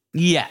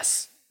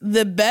 Yes.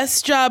 The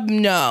best job,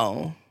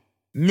 no.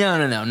 No,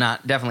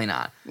 definitely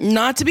not.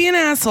 Not to be an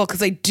asshole,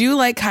 because I do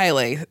like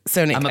Kylie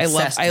Sonique. I'm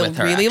obsessed with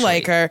her, really actually.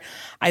 like her.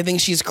 I think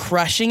she's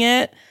crushing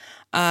it.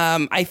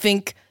 I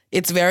think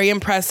it's very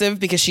impressive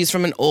because she's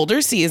from an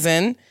older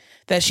season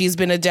that she's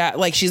been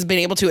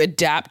able to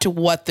adapt to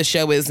what the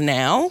show is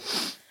now.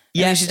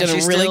 Yeah,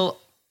 she's still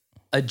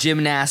a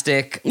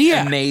gymnastic,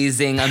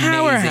 amazing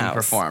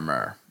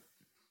performer.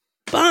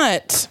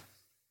 But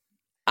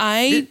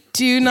I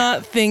do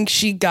not think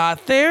she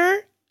got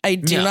there. I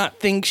do not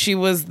think she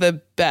was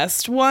the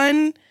best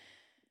one.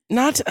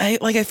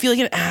 I feel like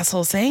an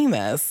asshole saying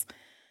this.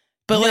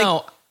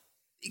 But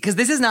because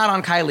this is not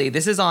on Kylie.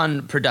 This is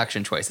on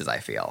production choices, I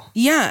feel.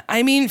 Yeah,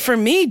 I mean, for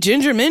me,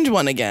 Ginger Minj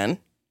won again.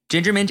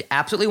 Ginger Minj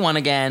absolutely won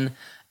again.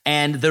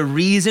 And the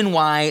reason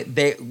why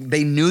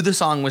they knew the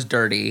song was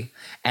dirty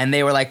and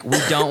they were like, we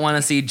don't want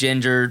to see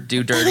Ginger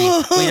do dirty.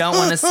 We don't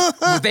want to see...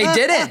 They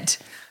didn't.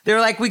 They were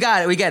like, we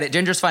got it. We get it.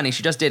 Ginger's funny.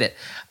 She just did it.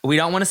 We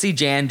don't want to see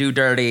Jan do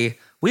dirty.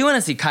 We want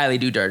to see Kylie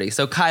do dirty.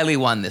 So Kylie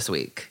won this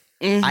week.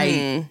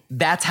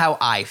 That's how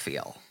I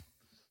feel.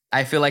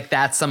 I feel like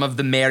that's some of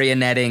the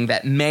marionetting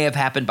that may have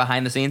happened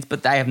behind the scenes,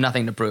 but I have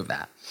nothing to prove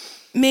that.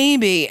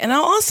 Maybe. And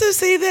I'll also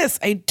say this.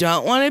 I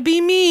don't want to be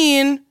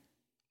mean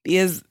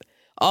because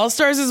All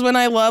Stars is when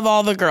I love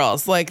all the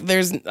girls. Like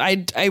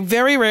I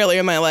very rarely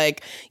am I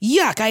like,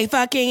 yuck, I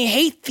fucking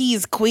hate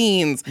these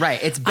queens.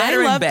 Right. It's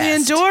better and best. I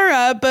love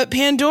Pandora, but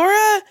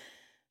Pandora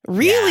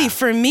really,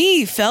 for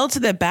me, fell to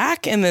the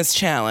back in this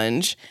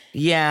challenge.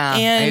 Yeah,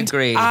 and I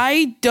agree.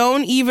 I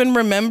don't even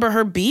remember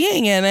her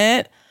being in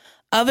it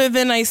other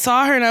than I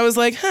saw her and I was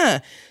like,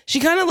 she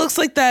kind of looks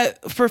like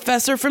that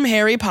professor from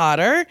Harry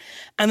Potter.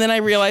 And then I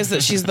realized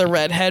that she's the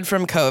redhead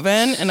from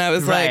Coven. And I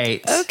was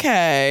like,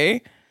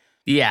 okay.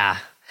 Yeah.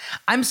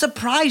 I'm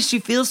surprised she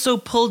feels so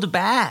pulled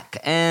back.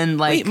 And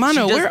like, wait,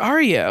 Mano, where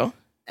are you?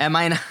 Am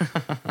I not?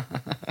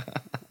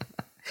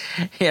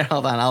 Here,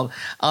 hold on.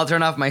 I'll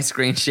turn off my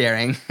screen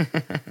sharing.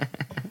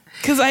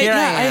 Because I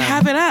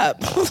have it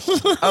up.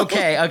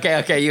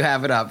 Okay. You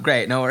have it up.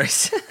 Great. No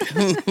worries.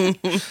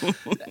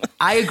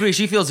 I agree.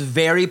 She feels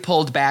very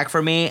pulled back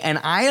for me. And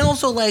I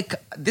also like,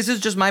 this is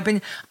just my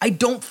opinion, I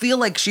don't feel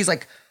like she's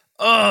like,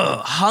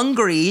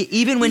 hungry,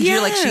 even when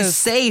you're like, she's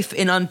safe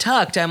and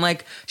untucked. I'm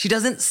like, she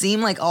doesn't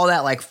seem like all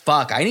that like,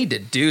 fuck, I need to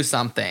do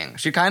something.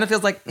 She kind of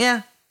feels like,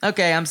 yeah,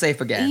 okay, I'm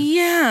safe again.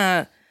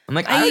 Yeah. I'm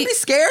like, I would be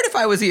scared if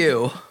I was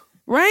you.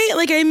 Right?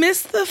 Like, I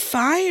miss the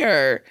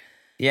fire.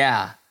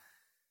 Yeah.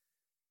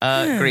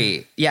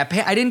 Agree. Yeah,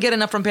 I didn't get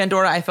enough from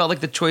Pandora. I felt like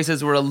the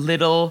choices were a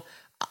little...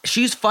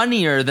 She's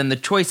funnier than the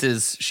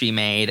choices she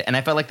made. And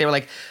I felt like they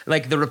were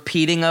like the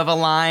repeating of a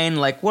line,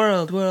 like,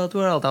 world, world,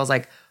 world. I was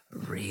like,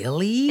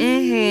 really?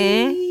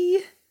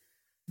 Mm-hmm.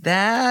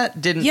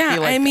 That didn't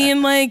feel like I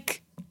mean,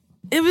 like,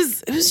 it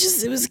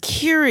was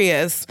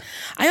curious.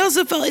 I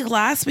also felt like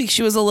last week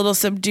she was a little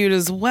subdued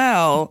as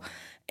well.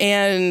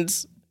 And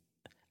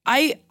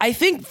I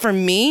think for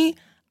me,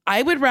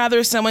 I would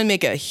rather someone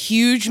make a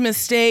huge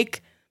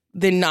mistake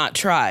than not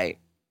try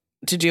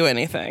to do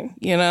anything,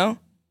 you know?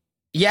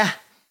 Yeah,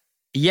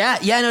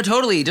 no,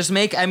 totally. Just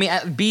be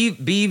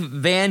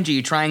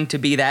Vanjie trying to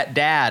be that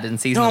dad in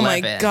season 11.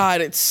 Oh my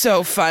God, it's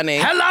so funny.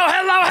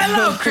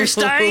 Hello,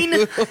 Christine. Do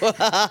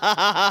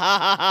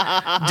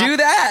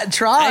that.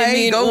 Try. I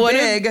mean, go what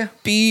big. A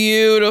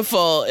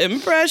beautiful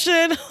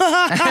impression.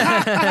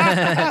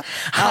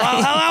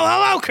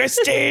 hello,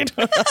 Christine.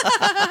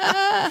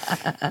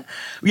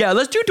 Yeah,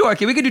 let's do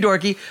Dorky. We could do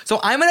Dorky. So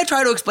I'm going to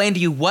try to explain to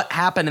you what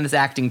happened in this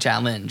acting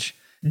challenge.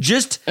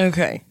 Just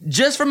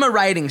from a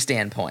writing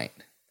standpoint.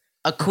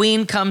 A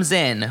queen comes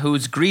in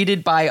who's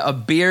greeted by a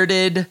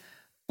bearded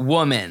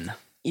woman.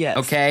 Yes.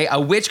 Okay?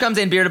 A witch comes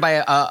in bearded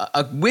by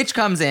a witch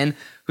comes in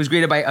who's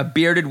greeted by a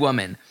bearded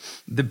woman.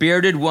 The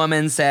bearded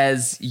woman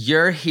says,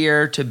 "You're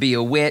here to be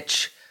a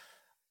witch."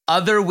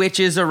 Other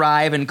witches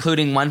arrive,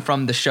 including one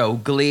from the show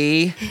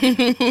Glee.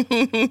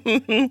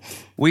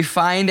 We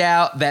find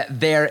out that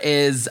there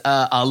is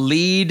a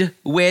lead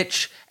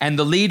witch, and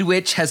the lead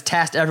witch has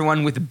tasked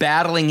everyone with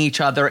battling each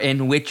other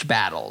in witch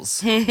battles.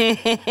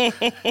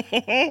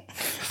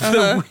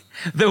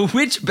 The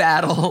witch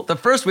battle, the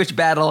first witch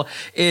battle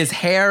is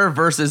hair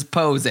versus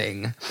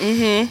posing.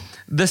 Mm-hmm.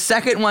 The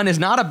second one is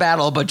not a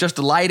battle, but just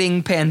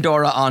lighting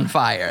Pandora on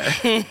fire.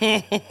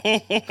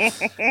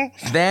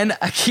 Then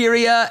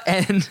Akiria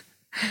and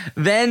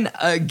then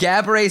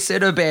Gabourey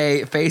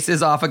Sidibe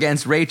faces off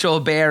against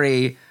Rachel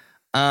Berry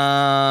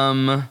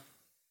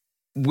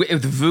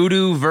with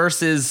voodoo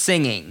versus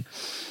singing.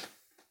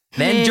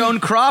 Then Joan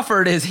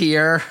Crawford is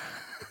here.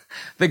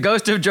 The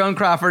ghost of Joan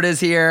Crawford is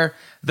here.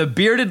 The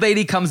bearded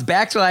lady comes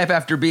back to life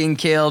after being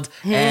killed,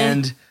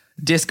 and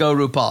Disco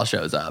RuPaul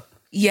shows up.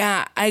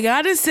 Yeah, I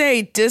gotta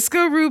say,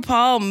 Disco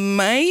RuPaul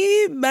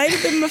might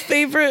have been my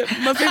favorite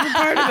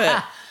part of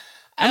it.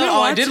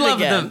 I did love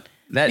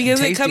that because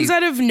tasty, it comes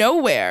out of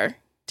nowhere.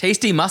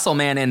 Tasty muscle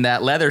man in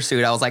that leather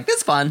suit. I was like, this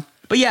is fun.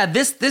 But yeah,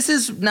 this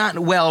is not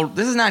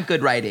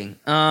good writing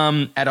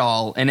at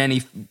all in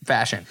any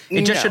fashion.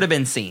 It just should have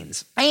been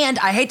scenes. And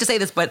I hate to say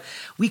this, but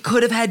we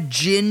could have had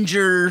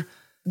Ginger.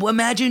 Well,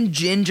 imagine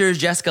Ginger's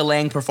Jessica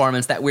Lange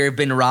performance that we've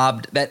been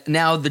robbed, that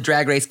now the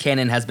Drag Race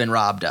canon has been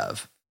robbed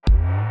of.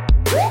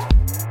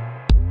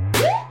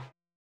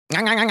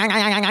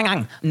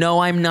 No,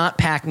 I'm not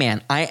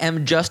Pac-Man. I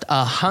am just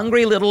a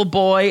hungry little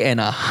boy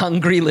and a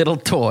hungry little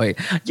toy.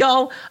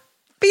 Y'all,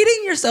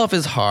 feeding yourself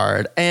is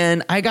hard,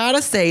 and I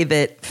gotta say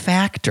that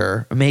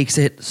Factor makes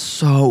it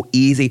so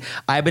easy.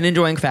 I've been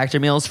enjoying Factor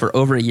meals for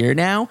over a year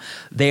now.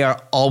 They are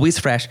always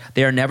fresh.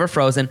 They are never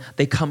frozen.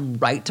 They come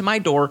right to my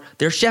door.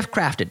 They're chef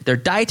crafted. They're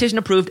dietitian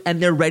approved,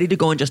 and they're ready to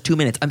go in just 2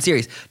 minutes. I'm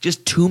serious.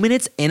 Just 2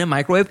 minutes in a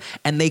microwave,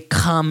 and they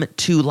come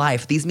to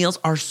life. These meals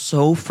are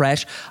so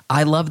fresh.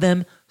 I love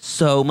them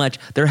so much.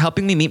 They're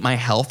helping me meet my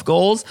health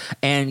goals,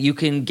 and you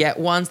can get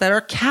ones that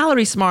are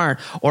calorie smart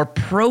or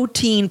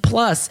protein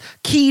plus,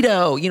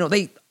 keto. You know,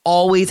 they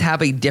always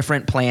have a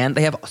different plan.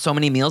 They have so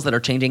many meals that are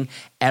changing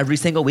every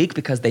single week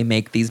because they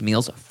make these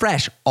meals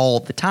fresh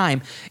all the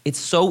time. It's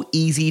so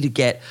easy to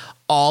get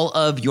all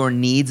of your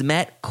needs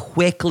met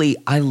quickly.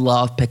 I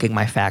love picking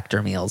my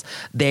Factor meals.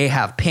 They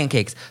have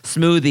pancakes,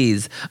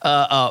 smoothies,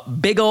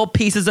 big old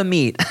pieces of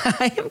meat.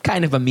 I am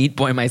kind of a meat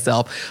boy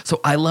myself, so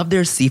I love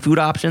their seafood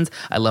options.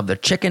 I love their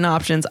chicken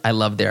options. I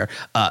love their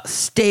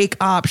steak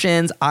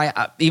options.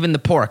 Even the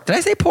pork. Did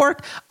I say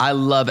pork? I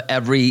love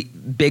every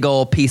big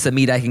old piece of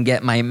meat I can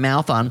get my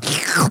mouth on.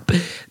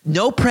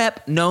 No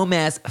prep, no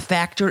mess.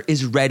 Factor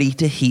is ready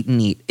to heat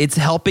and eat. It's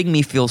helping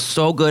me feel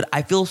so good.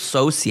 I feel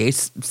so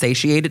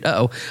satiated.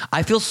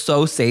 I feel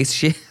so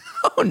satiated.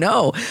 Oh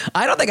no,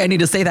 I don't think I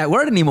need to say that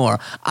word anymore.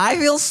 I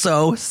feel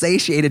so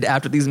satiated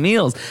after these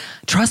meals.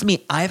 Trust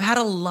me, I've had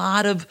a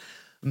lot of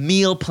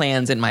meal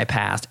plans in my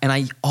past, and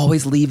I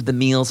always leave the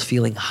meals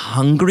feeling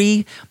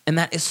hungry, and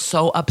that is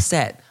so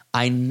upset.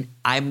 I'm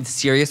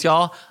serious,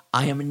 y'all.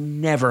 I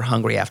am never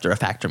hungry after a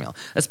Factor meal.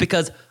 That's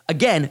because,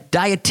 again,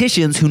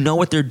 dietitians who know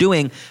what they're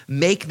doing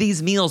make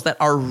these meals that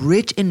are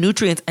rich in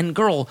nutrients. And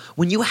girl,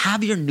 when you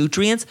have your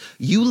nutrients,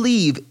 you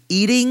leave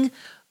eating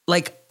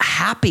like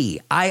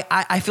happy.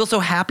 I feel so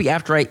happy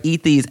after I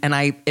eat these, and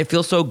it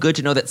feels so good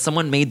to know that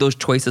someone made those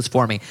choices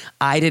for me.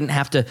 I didn't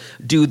have to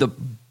do the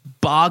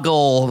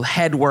boggle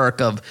head work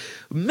of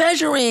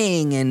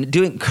measuring and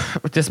doing.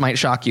 This might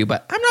shock you,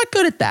 but I'm not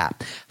good at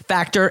that.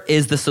 Factor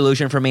is the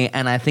solution for me,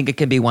 and I think it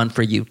can be one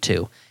for you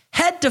too.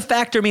 Head to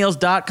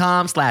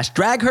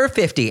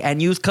factormeals.com/dragher50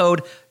 and use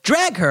code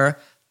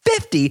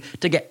dragher50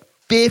 to get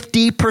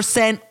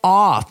 50%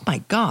 off. My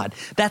God.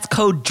 That's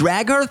code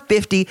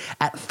dragher50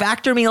 at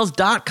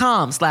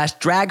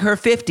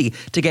factormeals.com/dragher50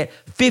 to get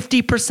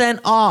 50%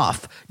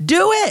 off.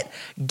 Do it.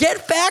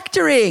 Get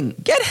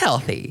factoring. Get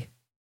healthy.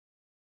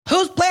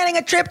 Who's planning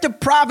a trip to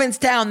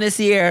Provincetown this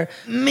year?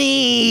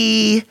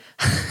 Me.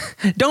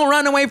 Don't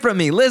run away from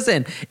me.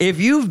 Listen,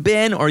 if you've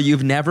been or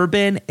you've never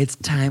been, it's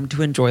time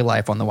to enjoy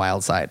life on the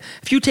wild side.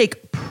 If you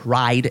take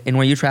pride in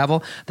where you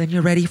travel, then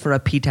you're ready for a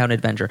P-Town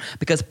adventure,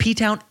 because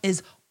P-Town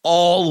is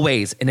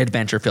always an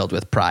adventure filled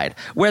with pride.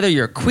 Whether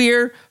you're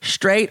queer,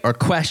 straight, or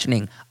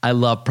questioning, I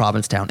love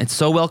Provincetown. It's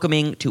so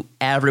welcoming to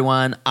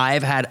everyone.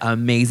 I've had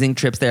amazing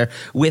trips there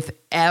with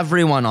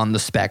everyone on the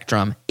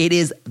spectrum. It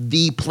is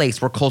the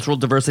place where cultural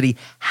diversity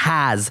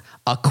has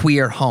a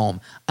queer home.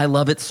 I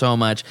love it so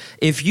much.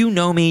 If you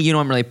know me, you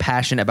know I'm really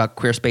passionate about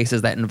queer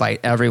spaces that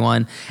invite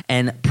everyone.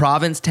 And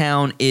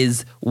Provincetown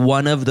is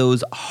one of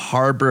those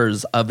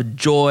harbors of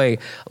joy,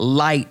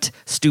 light,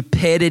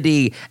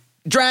 stupidity,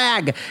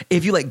 drag.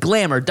 If you like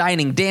glamour,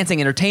 dining, dancing,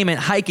 entertainment,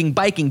 hiking,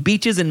 biking,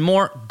 beaches, and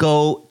more,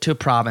 go to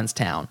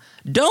Provincetown.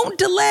 Don't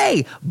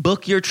delay.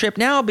 Book your trip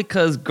now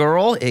because,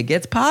 girl, it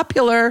gets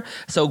popular.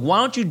 So why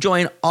don't you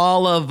join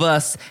all of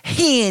us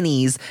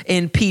Hannies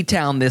in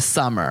P-Town this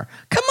summer?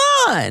 Come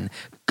on.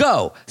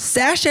 Go.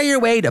 Sashay your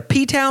way to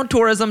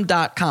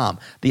ptowntourism.com,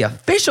 the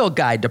official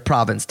guide to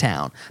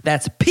Provincetown.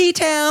 That's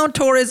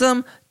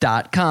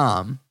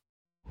ptowntourism.com.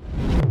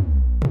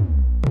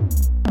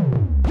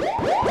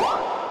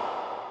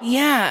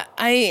 Yeah,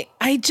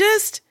 I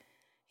just,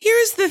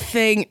 here's the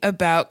thing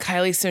about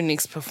Kylie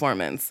Sonique's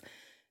performance.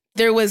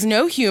 There was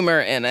no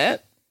humor in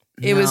it.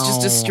 It was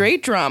just a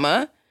straight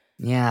drama.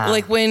 Yeah.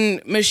 Like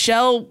when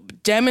Michelle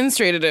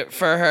demonstrated it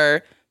for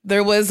her,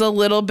 there was a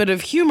little bit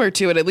of humor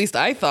to it, at least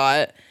I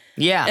thought.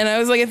 Yeah. And I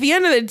was like, at the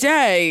end of the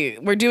day,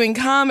 we're doing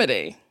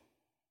comedy.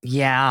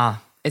 Yeah.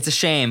 It's a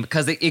shame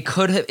because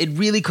it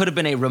really could have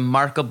been a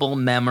remarkable,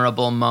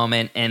 memorable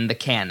moment in the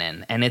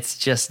canon. And it's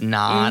just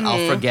not.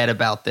 I'll forget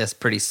about this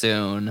pretty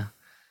soon.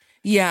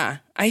 Yeah.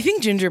 I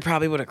think Ginger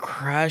probably would have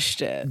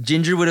crushed it.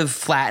 Ginger would have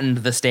flattened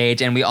the stage,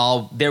 and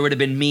there would have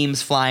been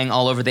memes flying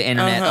all over the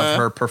internet of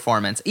her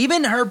performance.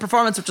 Even her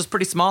performance, which was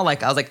pretty small, I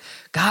was like,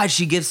 God,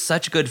 she gives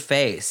such good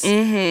face.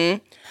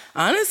 Mm-hmm.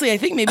 Honestly, I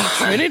think maybe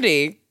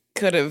Trinity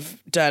could have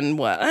done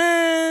what?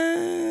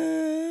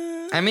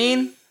 I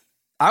mean,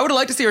 I would have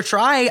liked to see her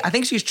try. I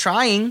think she's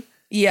trying.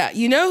 Yeah.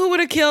 You know who would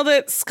have killed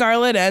it?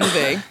 Scarlet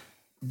Envy.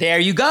 There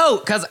you go.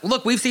 Because,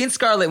 look, we've seen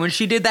Scarlet. When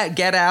she did that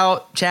Get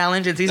Out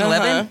challenge in season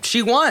 11,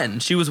 she won.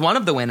 She was one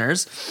of the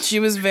winners.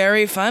 She was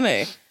very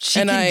funny.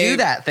 She can do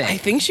that thing. I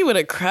think she would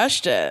have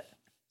crushed it.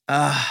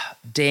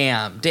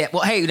 Damn.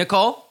 Well, hey,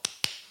 Nicole.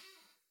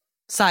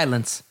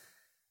 Silence.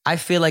 I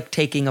feel like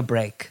taking a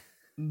break.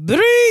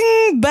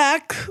 Bring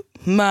back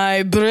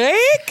my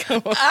break.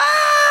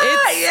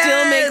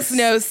 Still makes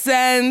no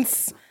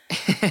sense.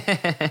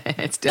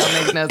 It still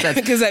makes no sense.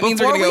 Because that means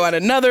we're going to go on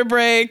another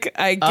break.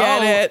 I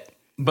get it.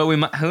 But we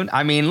might,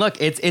 look,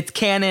 it's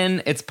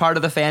canon. It's part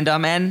of the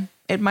fandom, and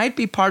it might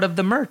be part of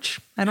the merch.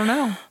 I don't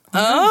know.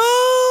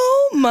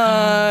 Oh,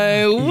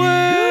 my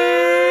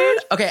word.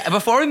 Okay,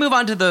 before we move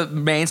on to the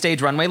main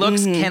stage runway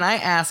looks, can I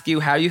ask you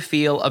how you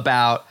feel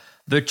about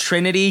the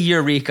Trinity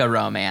Eureka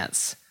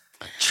romance?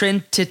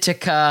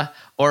 Trintitica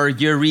or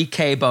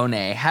Eureka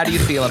Bonet. How do you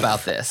feel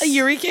about this?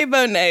 Eureka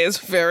Bonet is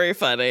very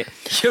funny.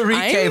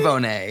 Eureka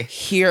Bonet.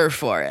 Here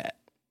for it.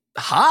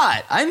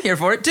 Hot. I'm here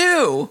for it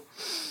too.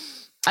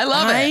 I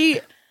love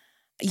it.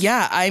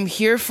 Yeah, I'm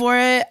here for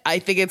it. I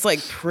think it's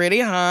like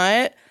pretty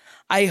hot.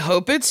 I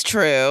hope it's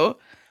true.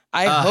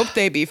 I hope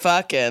they be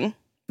fucking.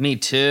 Me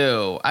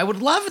too. I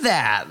would love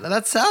that.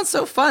 That sounds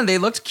so fun. They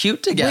looked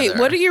cute together. Wait,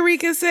 what did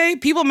Eureka say?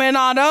 People may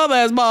not know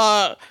this,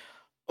 but...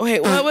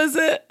 Wait, what was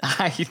it?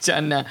 What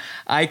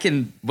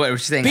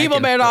was she saying? People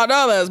may not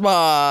know this,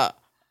 but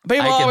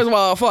people always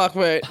want to fuck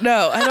me.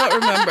 No, I don't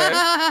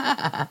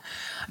remember.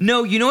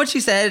 No, you know what she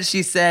said?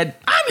 She said,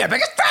 I'm your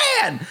biggest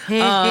fan!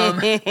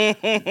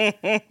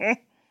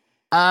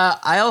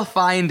 I'll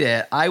find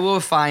it. I will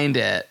find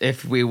it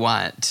if we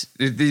want.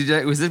 Was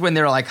this when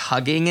they were like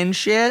hugging and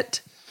shit?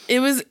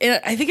 It was,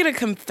 I think, in a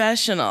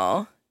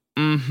confessional.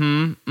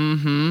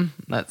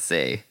 Let's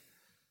see.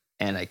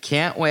 And I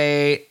can't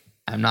wait.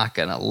 I'm not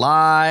gonna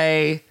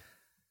lie.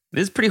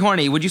 This is pretty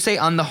horny. Would you say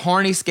on the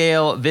horny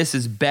scale, this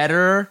is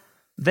better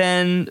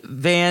than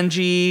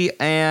Vanjie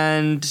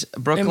and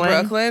Brooklyn? In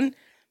Brooklyn?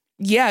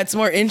 Yeah, it's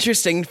more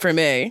interesting for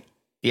me.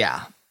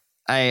 Yeah.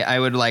 I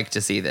would like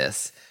to see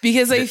this.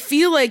 Because I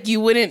feel like you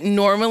wouldn't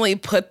normally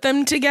put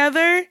them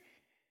together.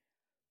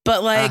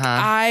 But like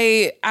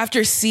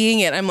after seeing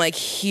it, I'm like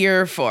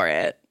here for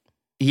it.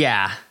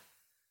 Yeah.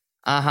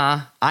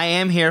 I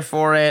am here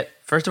for it.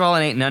 First of all,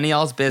 it ain't none of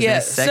y'all's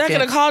business. Yeah,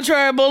 second of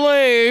contrary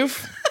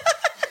belief,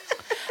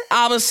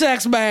 I'm a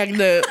sex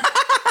magnet.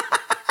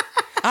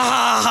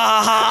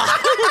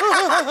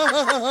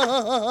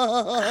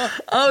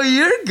 Oh,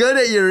 you're good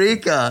at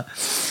Eureka.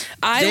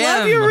 I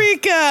love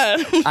Eureka.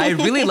 I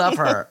really love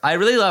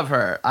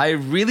her.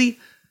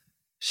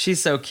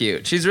 She's so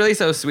cute. She's really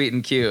so sweet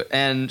and cute.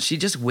 And she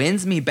just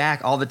wins me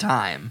back all the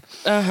time.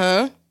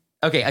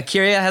 Okay,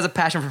 Akira has a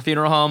passion for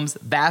funeral homes.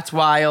 That's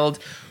wild.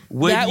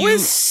 That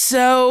was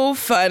so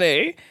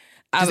funny.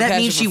 Does that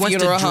mean she wants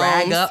to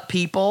drag up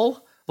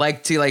people?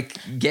 Like to like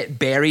get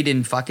buried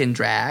in fucking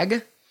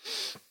drag?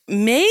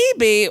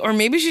 Maybe. Or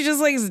maybe she just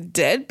likes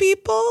dead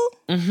people.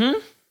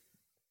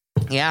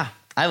 Yeah,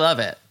 I love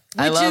it.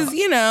 I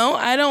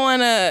don't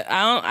want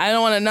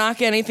to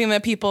knock anything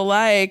that people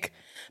like,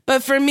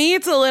 but for me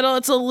it's a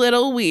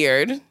little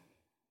weird.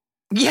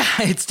 Yeah,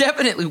 it's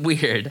definitely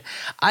weird.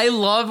 I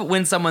love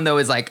when someone though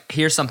is like,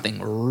 here's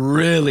something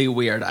really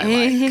weird I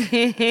like.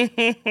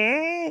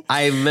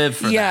 I live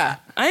for that. Yeah,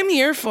 I'm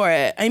here for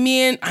it. I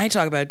mean, I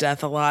talk about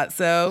death a lot,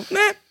 so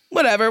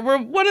whatever. We're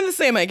one and the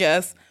same, I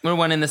guess. We're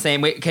one and the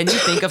same. Wait, can you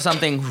think of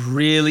something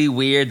really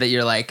weird that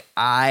you're like,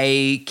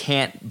 I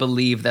can't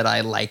believe that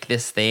I like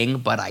this thing,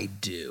 but I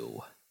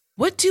do?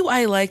 What do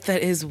I like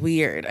that is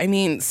weird? I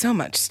mean, so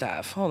much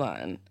stuff. Hold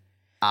on.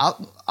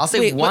 I'll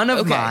say one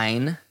of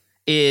mine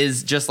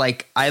is just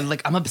like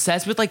I'm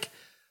obsessed with like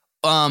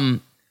YouTube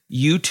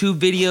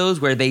videos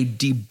where they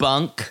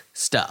debunk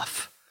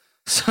stuff.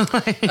 So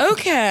like,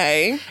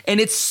 okay. And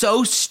it's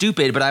so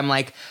stupid, but I'm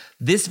like,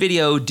 this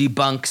video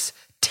debunks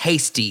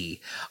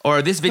tasty,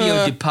 or this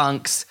video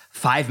debunks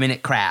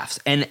 5-minute crafts,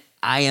 and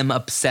I am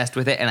obsessed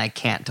with it, and I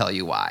can't tell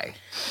you why.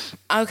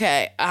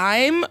 Okay,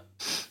 I'm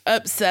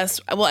obsessed.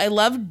 Well, I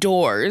love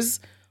doors.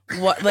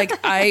 There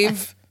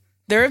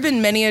have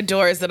been many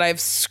doors that I've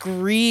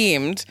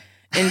screamed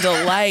in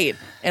delight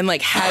and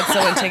like had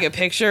someone take a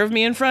picture of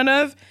me in front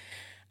of.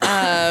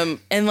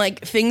 And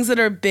like things that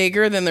are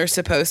bigger than they're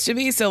supposed to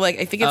be. So like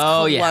I think it's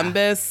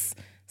Columbus,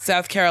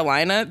 South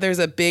Carolina. There's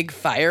a big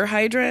fire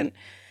hydrant.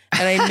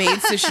 And I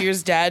made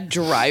Sashir's dad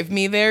drive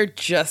me there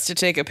just to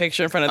take a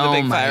picture in front of the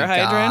big fire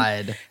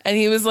hydrant. God. And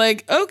he was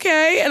like,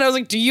 okay. And I was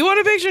like, do you want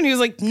a picture? And he was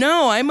like,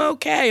 no, I'm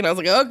okay. And I was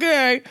like,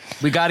 okay.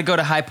 We got to go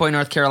to High Point,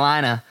 North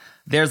Carolina.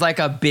 There's like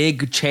a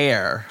big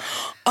chair.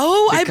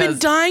 Oh, I've been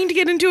dying to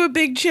get into a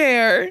big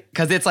chair.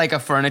 Because it's like a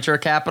furniture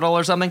capital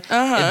or something.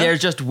 There's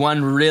just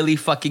one really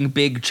fucking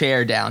big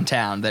chair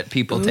downtown that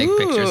people take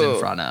pictures in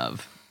front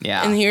of.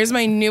 Yeah. And here's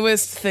my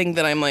newest thing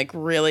that I'm like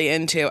really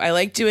into. I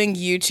like doing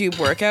YouTube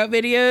workout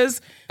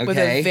videos with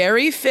a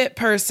very fit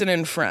person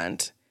in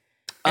front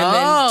and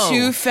then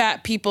 2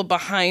 fat people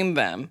behind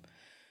them.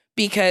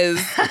 Because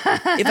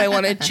if I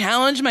want to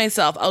challenge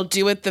myself, I'll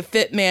do what the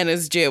fit man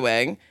is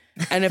doing.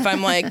 And if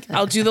I'm like,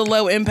 I'll do the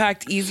low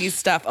impact, easy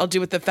stuff, I'll do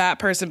what the fat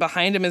person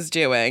behind him is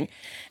doing.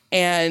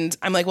 And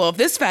I'm like, well, if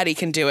this fatty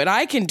can do it,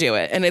 I can do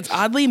it. And it's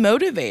oddly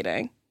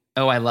motivating.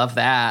 Oh, I love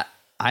that.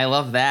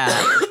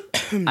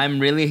 I'm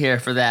really here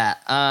for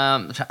that.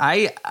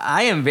 I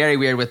am very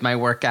weird with my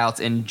workouts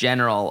in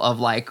general of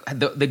like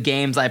the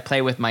games I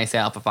play with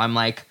myself. If I'm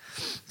like,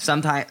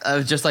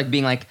 sometimes just like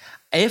being like,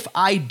 if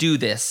I do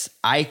this,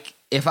 I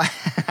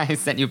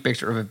sent you a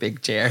picture of a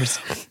big chairs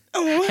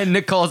and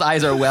Nicole's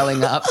eyes are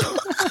welling up.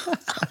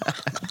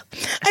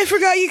 I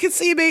forgot you could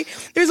see me.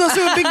 There's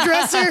also a big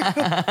dresser.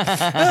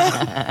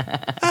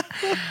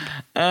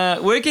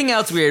 Working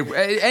out's weird.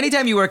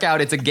 Anytime you work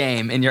out, it's a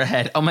game in your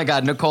head. Oh my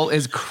God, Nicole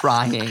is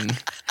crying.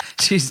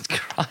 She's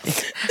crying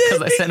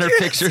because I sent her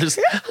pictures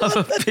of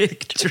a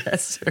big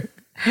dresser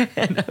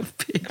and a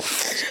big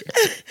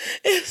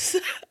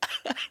chair.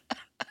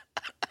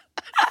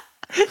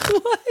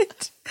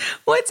 What?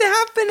 What's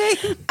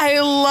happening? I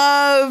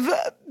love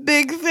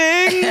big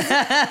things.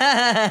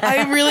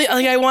 I really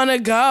I want to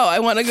go. I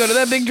want to go to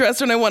that big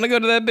dresser and I want to go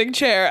to that big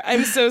chair.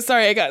 I'm so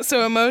sorry. I got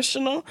so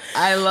emotional.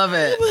 I love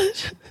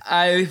it.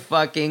 I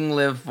fucking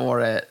live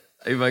for it.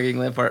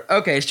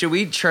 Okay, should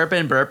we chirp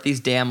and burp these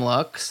damn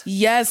looks?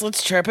 Yes,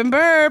 let's chirp and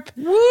burp.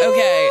 Woo!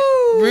 Okay,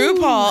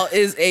 RuPaul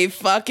is a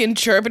fucking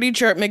chirpity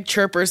chirp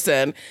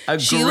McChirperson.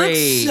 Agreed. She looks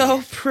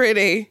so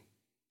pretty.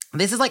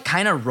 This is like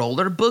kind of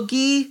roller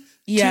boogie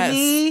to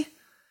me.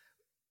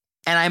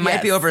 And I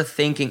might be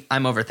overthinking.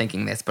 I'm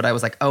overthinking this, but I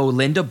was like, oh,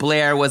 Linda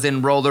Blair was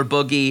in Roller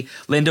Boogie.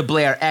 Linda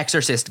Blair,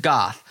 Exorcist,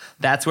 Goth.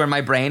 That's where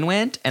my brain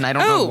went, and I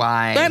don't know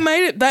why. That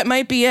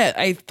might be it.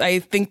 I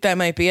think that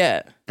might be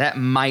it. That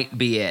might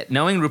be it.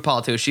 Knowing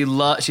RuPaul too, she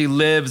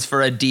lives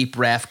for a deep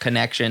ref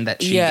connection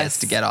that she gets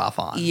to get off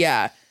on.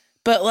 Yeah,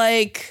 but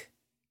like,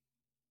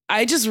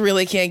 I just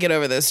really can't get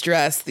over this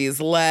dress, these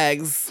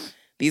legs,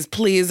 these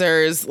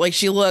pleasers. Like,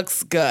 she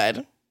looks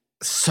good.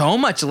 So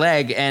much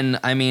leg and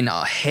I mean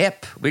a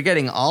hip. We're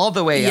getting all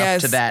the way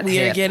up to that hip. We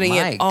are getting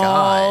it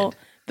all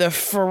The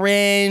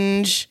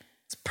Fringe.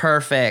 It's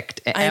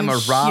perfect. Emma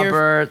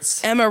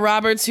Roberts. Emma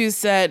Roberts, who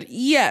said,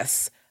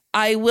 yes,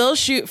 I will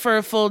shoot for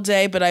a full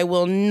day, but I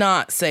will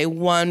not say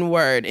one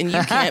word, and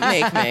you can't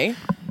make me.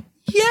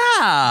 Yeah,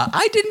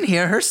 I didn't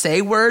hear her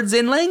say words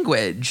in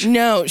language.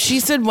 No, she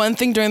said one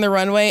thing during the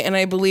runway, and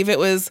I believe it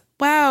was,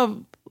 wow,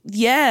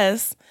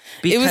 yes.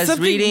 Because it was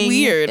something reading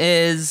weird.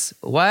 Is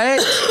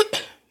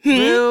what?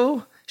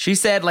 Rue? She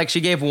said, like,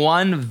 she gave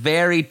one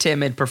very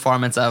timid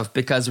performance of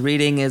because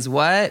reading is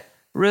what?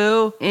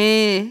 Rue?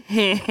 And,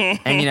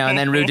 and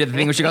then Rue did the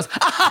thing where she goes,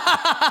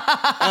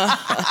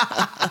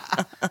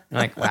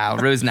 like, wow,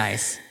 Rue's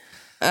nice.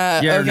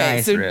 You're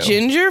nice, so Rue.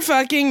 Ginger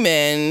fucking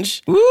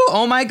Minge. Ooh,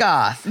 oh my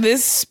goth.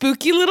 This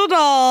spooky little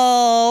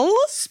doll.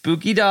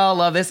 Spooky doll,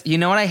 love this. You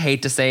know what I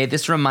hate to say?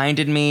 This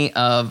reminded me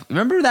of,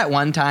 remember that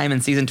one time in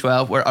season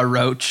 12 where a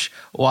roach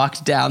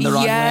walked down the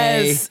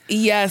runway?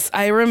 Yes,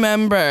 I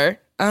remember.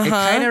 It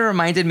kind of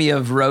reminded me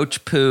of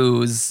Roach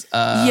Poo's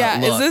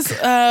look. Is this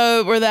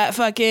where that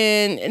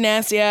fucking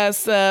nasty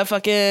ass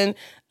fucking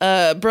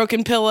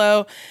broken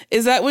pillow?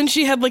 Is that when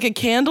she had like a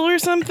candle or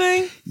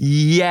something?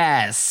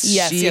 Yes.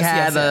 She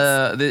had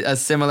a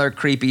similar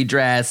creepy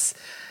dress.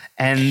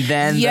 And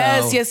then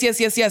yes.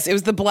 It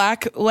was the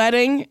black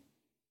wedding.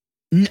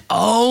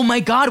 Oh my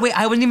God. Wait,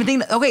 I wasn't even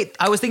thinking. Okay,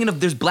 I was thinking of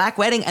there's Black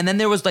Wedding and then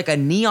there was like a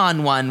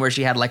neon one where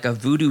she had like a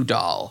voodoo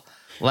doll.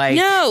 Like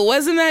no,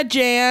 wasn't that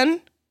Jan?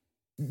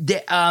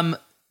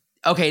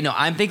 Okay, no,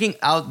 I'm thinking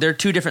there are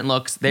two different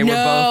looks. They were both.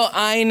 No,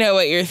 I know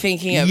what you're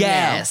thinking of.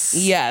 Yes.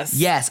 Now.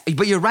 Yes.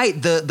 But you're right.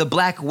 The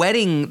Black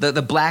Wedding,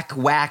 the black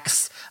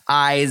wax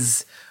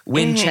eyes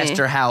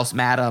Winchester House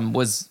madam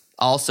was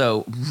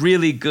also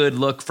really good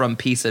look from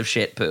Piece of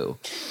Shit Poo.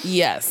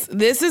 Yes.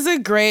 This is a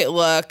great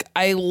look.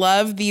 I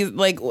love these,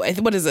 like,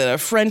 what is it? A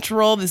French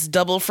roll, this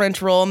double French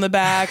roll in the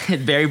back.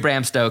 Very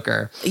Bram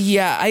Stoker.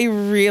 Yeah,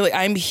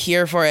 I'm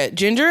here for it.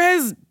 Ginger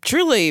has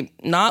truly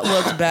not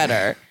looked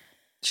better.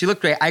 She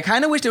looked great. I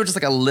kind of wish there was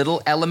just like a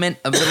little element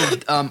of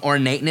little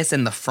ornateness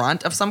in the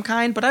front of some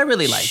kind, but I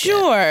really like it.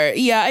 Sure.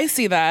 Yeah, I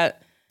see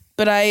that.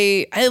 But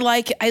I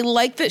like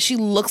that she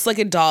looks like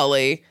a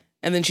dolly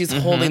and then she's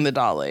holding the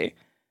dolly.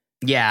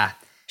 Yeah.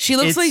 She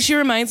looks like she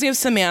reminds me of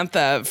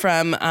Samantha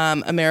from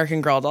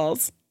American Girl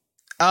Dolls.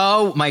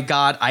 Oh my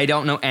God. I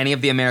don't know any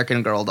of the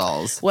American Girl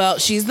dolls. Well,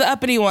 she's the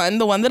uppity one,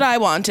 the one that I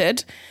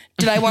wanted.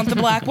 Did I want the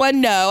black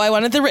one? No, I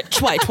wanted the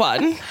rich white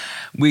one.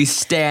 We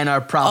stan our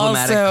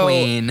problematic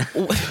queen.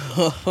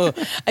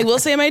 I will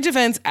say in my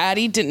defense,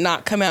 Addie did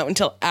not come out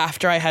until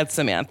after I had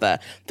Samantha.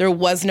 There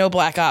was no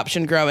black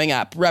option growing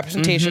up.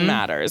 Representation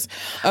matters.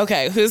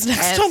 Okay, who's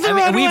next on the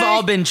runway? We've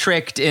all been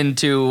tricked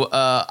into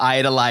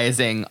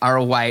idolizing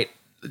our white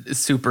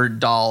super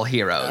doll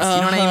heroes. You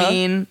know what I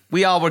mean?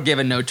 We all were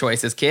given no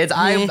choice as kids.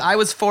 I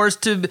was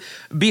forced to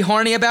be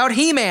horny about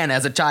He-Man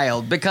as a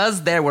child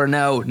because there were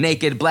no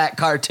naked black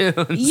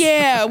cartoons.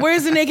 Yeah,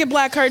 where's the naked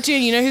black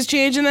cartoon? You know who's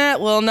changing that?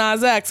 Lil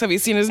Nas X. Have you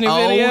seen his new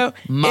video?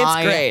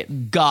 It's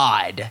great.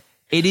 God.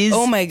 It is.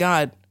 Oh my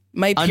God.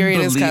 My period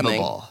is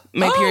coming.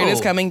 My period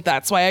is coming.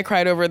 That's why I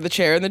cried over the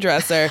chair in the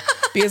dresser,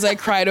 because I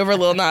cried over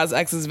Lil Nas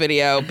X's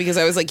video, because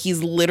I was like,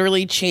 he's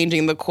literally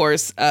changing the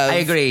course of I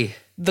agree.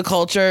 The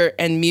culture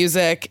and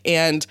music,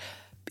 and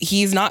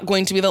he's not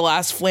going to be the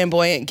last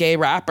flamboyant gay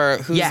rapper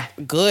who's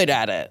good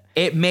at it.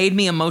 It made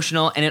me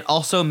emotional, and it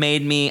also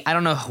made me, I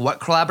don't know what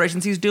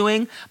collaborations he's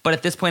doing, but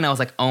at this point I was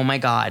like, oh my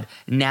God,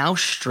 now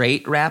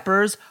straight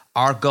rappers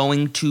are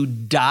going to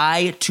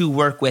die to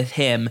work with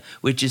him,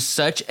 which is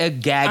such a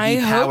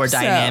gaggy power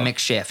dynamic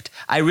shift.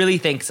 I really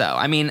think so.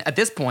 I mean, at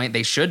this point,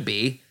 they should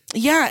be.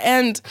 Yeah,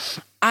 and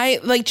I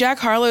like Jack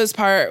Harlow's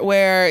part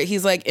where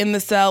he's like in the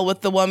cell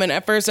with the woman.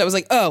 At first I was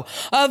like, oh,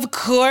 of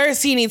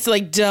course he needs to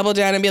like double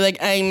down and be like,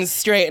 I'm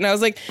straight. And I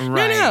was like,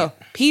 no,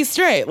 he's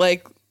straight.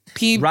 Like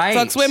he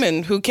fucks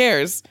women. Who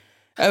cares?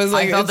 I was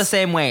like, I felt the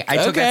same way. I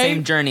took that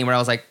same journey where I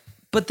was like,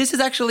 but this is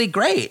actually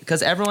great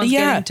because everyone's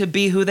getting to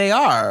be who they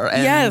are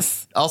and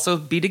also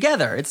be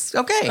together. It's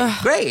okay.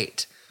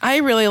 Great. I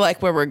really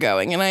like where we're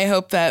going, and I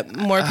hope that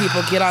more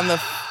people get on the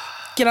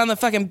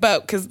fucking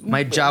boat because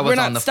my jaw was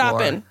on the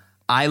stopping. Floor.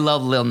 I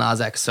love Lil Nas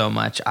X so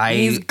much.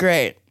 He's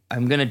great.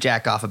 I'm gonna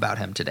jack off about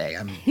him today.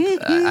 I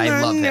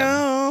love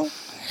him.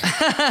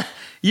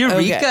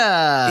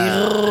 Eureka.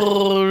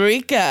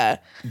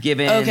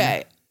 Given.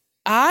 Okay.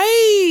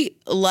 I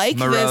like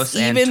this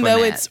even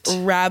though it's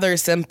rather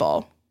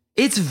simple.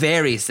 It's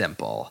very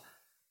simple.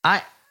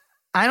 I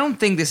don't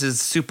think this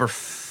is super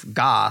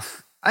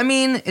goth. I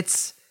mean, I think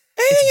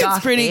it's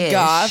pretty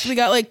goth. We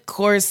got like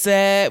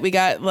corset. We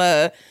got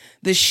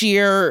the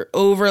sheer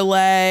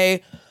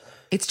overlay.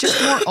 It's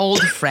just more old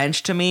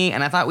French to me,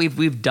 and I thought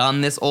we've done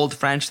this old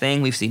French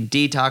thing. We've seen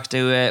Detox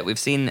do it. We've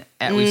seen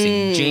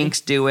Jinx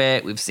do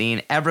it. We've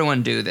seen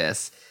everyone do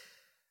this.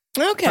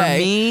 Okay, for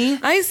me,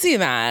 I see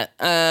that.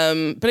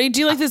 But I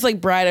do like this like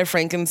Bride of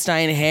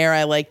Frankenstein hair.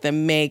 I like the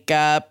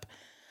makeup.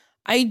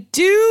 I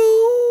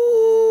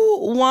do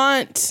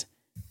want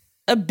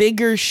a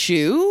bigger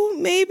shoe,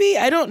 maybe.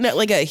 I don't know,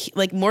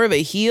 like more of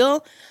a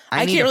heel.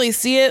 I can't really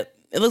see it.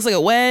 It looks like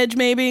a wedge,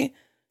 maybe.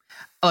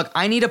 look,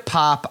 I need a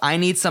pop. I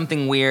need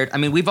something weird. I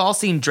mean, we've all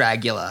seen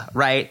Dragula,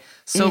 right?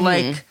 So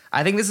like,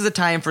 I think this is a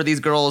time for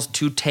these girls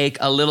to take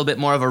a little bit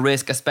more of a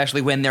risk,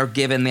 especially when they're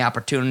given the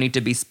opportunity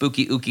to be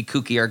spooky, ooky,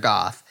 kooky, or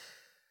goth.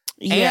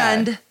 Yeah.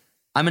 And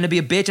I'm going to be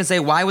a bitch and say,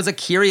 why was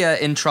Akira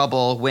in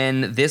trouble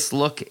when this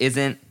look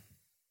isn't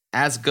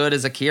as good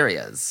as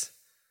Akira's?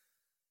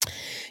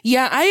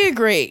 Yeah, I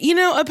agree. You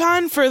know,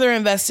 upon further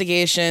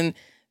investigation,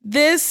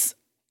 this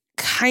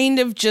kind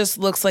of just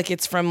looks like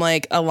it's from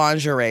like a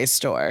lingerie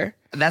store.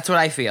 That's what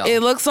I feel. It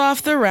looks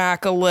off the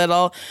rack a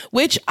little,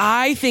 which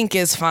I think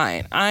is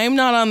fine. I'm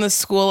not on the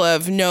school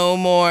of no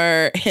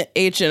more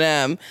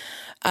H&M.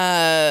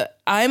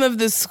 I'm of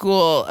the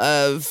school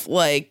of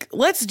like,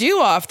 let's do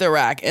off the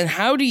rack. And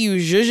how do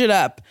you zhuzh it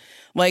up?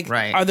 Like,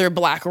 Are there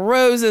black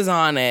roses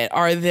on it?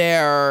 Are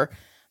there,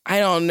 I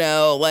don't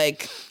know,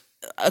 like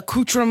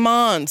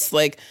accoutrements?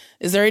 Like,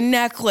 is there a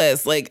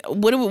necklace? Like,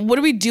 what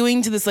are we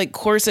doing to this like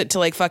corset to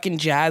like fucking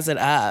jazz it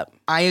up?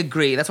 I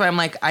agree. That's why I'm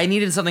like, I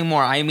needed something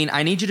more. I mean,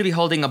 I need you to be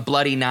holding a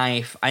bloody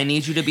knife. I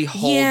need you to be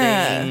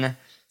holding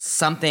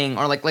something,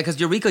 or like, because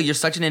Eureka, you're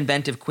such an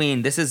inventive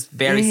queen. This is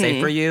very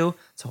safe for you.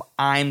 So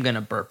I'm going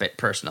to burp it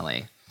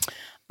personally.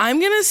 I'm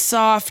going to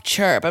soft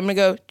chirp. I'm going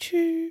to go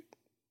chirp.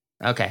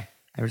 Okay.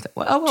 What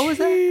was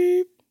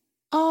that?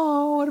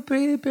 Oh, what a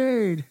pretty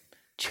bird.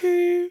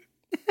 Chirp.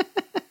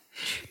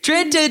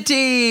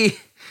 Trinity.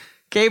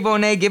 Kay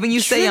Bonet giving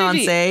you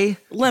seance.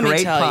 Let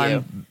me tell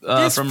you.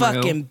 This from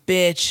fucking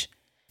bitch.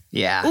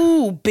 Yeah.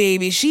 Ooh,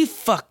 baby. She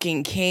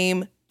fucking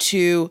came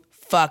to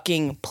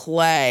fucking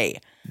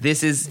play.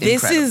 This is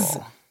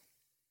incredible.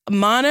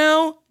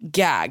 Mano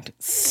gagged,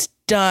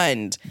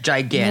 stunned.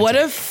 Gigantic. What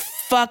a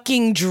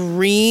fucking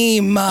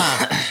dream.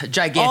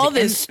 Gigantic. All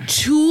this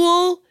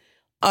tulle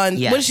on,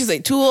 what did she say?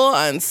 Tulle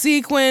on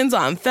sequins,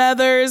 on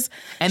feathers.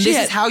 And this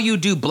is how you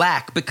do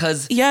black,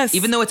 because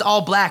even though it's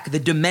all black, the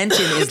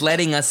dimension is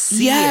letting us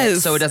see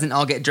it so it doesn't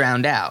all get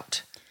drowned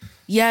out.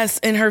 Yes,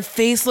 and her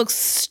face looks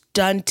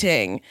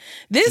stunting.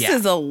 This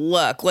is a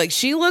look. Like,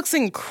 she looks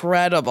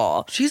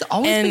incredible. She's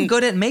always been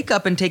good at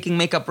makeup and taking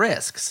makeup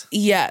risks.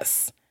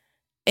 Yes.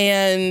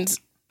 And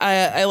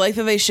I like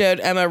that they showed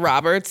Emma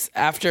Roberts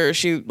after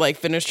she, like,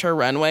 finished her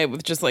runway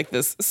with just, like,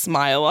 this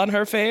smile on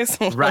her face.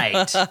 Right.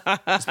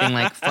 Just being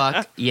like,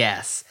 fuck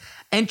yes.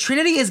 And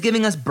Trinity is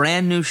giving us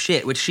brand new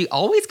shit, which she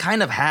always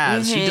kind of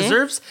has. She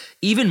deserves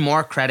even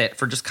more credit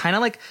for just kind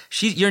of like,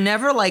 you're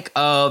never like,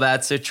 oh,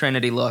 that's a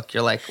Trinity look.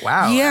 You're like,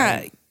 wow.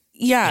 Yeah.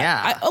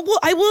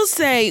 I will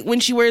say, when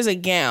she wears a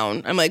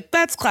gown, I'm like,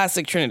 that's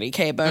classic Trinity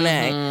Kay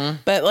Bonet.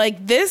 But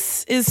like,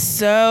 this is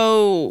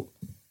so...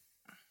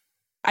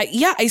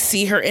 I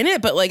see her in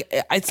it, but like,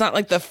 it's not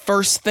like the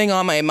first thing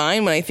on my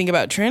mind when I think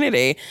about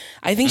Trinity.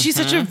 I think she's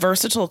such a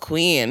versatile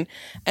queen.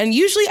 And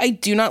usually I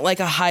do not like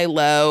a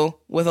high-low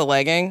with a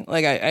legging.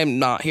 Like, I'm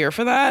not here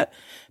for that.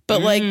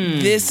 But like,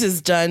 this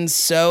is done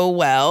so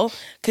well,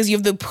 because you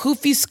have the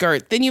poofy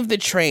skirt, then you have the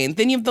train,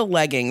 then you have the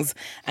leggings,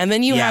 and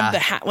then you have the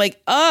hat,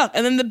 like,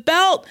 and then the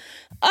belt.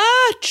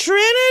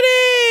 Trinity!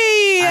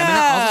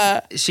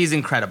 She's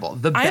incredible.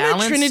 The I'm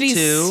balance a Trinity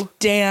too.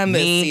 Stan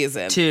this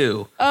season.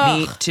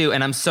 Me too.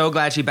 And I'm so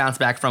glad she bounced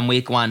back from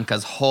week 1,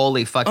 because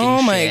holy fucking shit.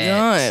 Oh my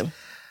God.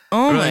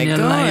 Oh my God.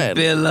 Light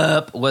bill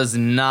up was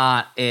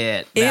not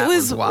it. That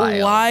was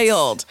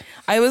wild.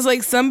 I was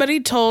like, somebody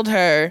told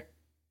her,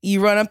 you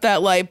run up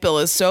that light bill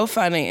is so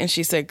funny. And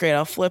she said, great,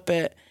 I'll flip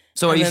it.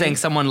 So are you saying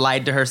someone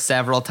lied to her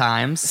several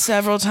times?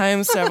 Several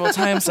times. Someone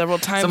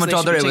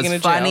told her it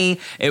was funny,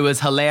 it was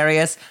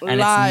hilarious,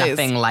 and it's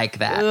nothing like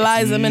that.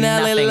 Liza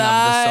Minnelli,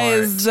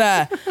 lies.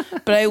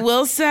 But I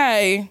will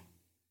say,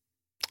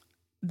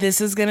 this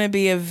is going to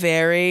be a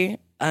very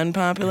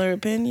unpopular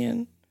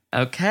opinion.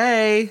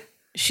 Okay.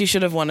 She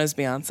should have won as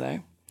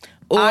Beyonce.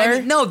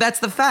 No, that's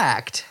the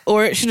fact.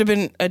 Or it should have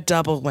been a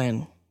double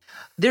win.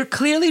 They're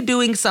clearly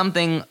doing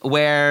something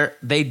where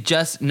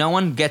no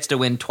one gets to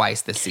win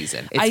twice this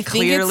season. I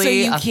think it's so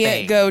you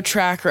can't go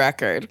track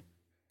record.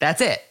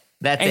 That's it.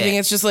 I think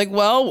it's just like,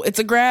 well, it's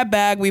a grab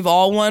bag. We've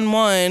all won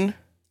one.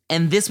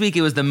 And this week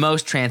it was the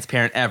most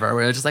transparent ever,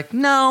 where it was just like,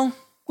 no,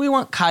 we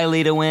want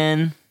Kylie to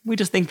win. We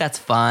just think that's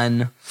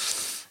fun.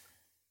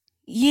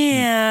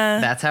 Yeah.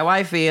 That's how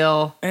I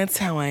feel.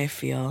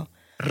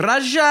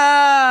 Raja!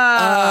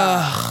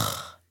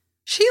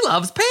 She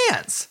loves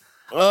pants.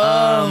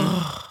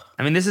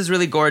 I mean, this is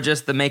really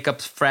gorgeous. The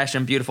makeup's fresh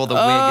and beautiful. The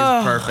wig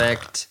is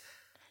perfect.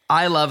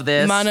 I love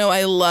this. Mano,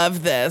 I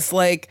love this.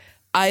 Like,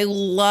 I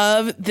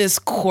love this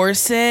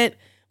corset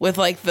with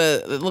like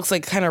it looks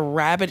like kind of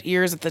rabbit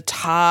ears at the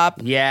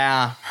top.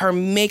 Yeah. Her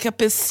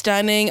makeup is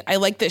stunning. I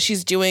like that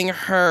she's doing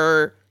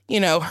her,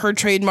 her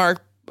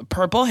trademark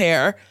purple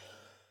hair.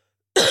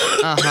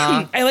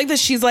 I like that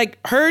she's like,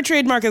 her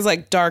trademark is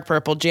like dark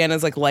purple.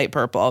 Jana's like light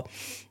purple.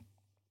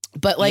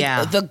 But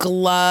like the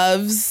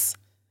gloves...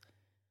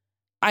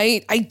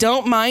 I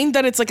don't mind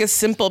that it's like a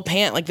simple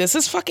pant. Like, this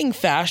is fucking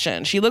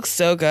fashion. She looks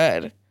so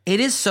good. It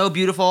is so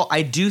beautiful.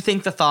 I do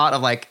think the thought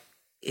of like,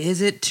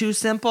 is it too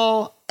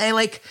simple? And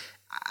like,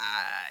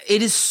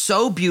 It is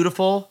so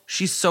beautiful.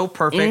 She's so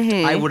perfect.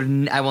 I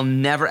will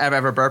never,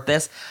 ever burp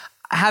this.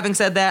 Having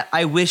said that,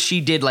 I wish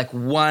she did like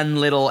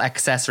one little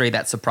accessory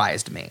that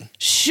surprised me.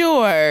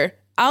 Sure.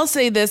 I'll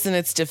say this in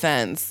its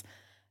defense.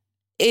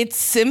 It's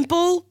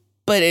simple,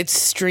 but it's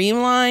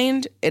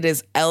streamlined. It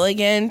is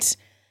elegant.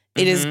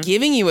 It is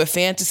giving you a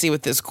fantasy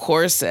with this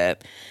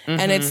corset,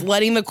 and it's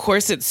letting the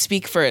corset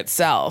speak for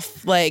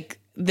itself. Like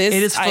this,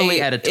 it is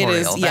fully editorial. It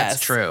is, That's yes.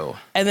 true.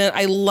 And then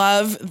I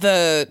love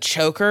the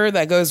choker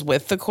that goes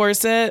with the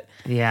corset.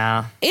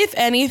 Yeah. If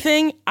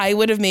anything, I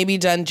would have maybe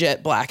done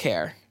jet black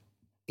hair.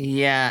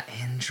 Yeah,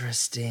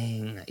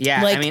 interesting.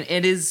 Yeah, Like I mean,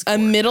 it is a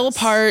gorgeous. middle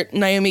part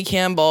Naomi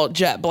Campbell,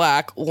 jet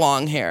black,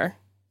 long hair.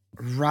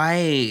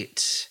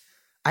 Right.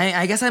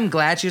 I guess I'm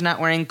glad she's not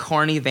wearing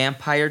corny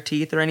vampire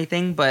teeth or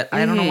anything, but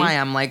I don't know why.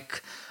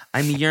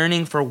 I'm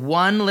yearning for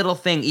one little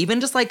thing. Even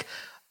just like,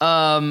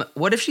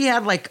 what if she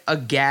had like a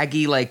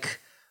gaggy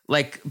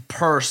like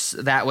purse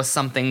that was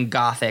something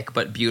gothic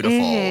but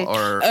beautiful?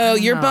 Or Oh,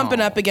 you're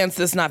bumping up against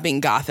this not being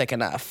gothic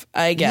enough.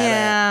 I get it.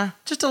 Yeah,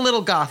 just a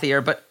little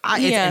gothier, but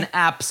it's an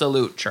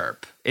absolute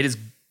chirp. It is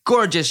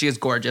gorgeous. She is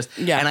gorgeous.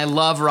 Yeah. And I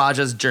love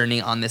Raja's journey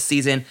on this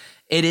season.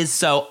 It is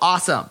so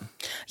awesome.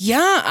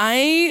 Yeah,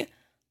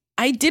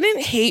 I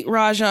didn't hate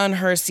Raja on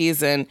her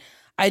season.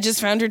 I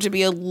just found her to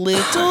be a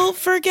little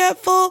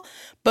forgetful.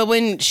 But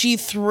when she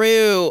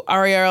threw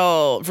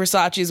Ariel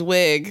Versace's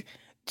wig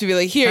to be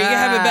like, here, you can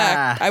have it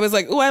back, I was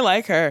like, ooh, I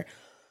like her.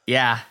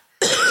 Yeah.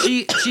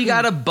 She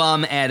got a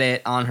bum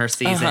edit on her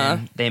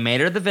season. They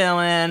made her the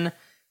villain.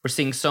 We're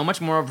seeing so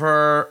much more of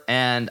her,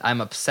 and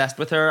I'm obsessed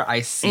with her.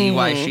 I see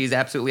why she's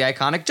absolutely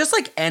iconic. Just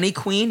like any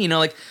queen, you know,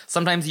 like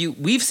sometimes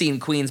we've seen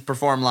queens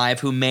perform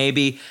live who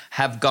maybe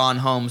have gone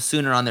home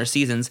sooner on their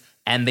seasons,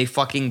 and they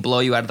fucking blow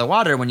you out of the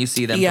water when you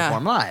see them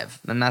perform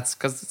live. And that's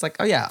because it's like,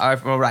 oh yeah,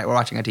 all right, we're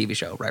watching a TV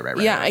show. Right.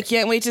 Yeah, right. I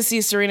can't wait to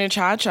see Serena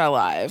Cha-Cha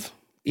live.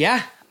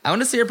 Yeah, I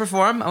want to see her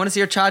perform. I want to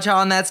see her cha-cha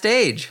on that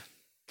stage.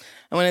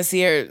 I want to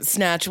see her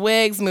snatch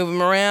wigs, move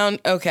them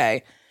around.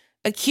 Okay.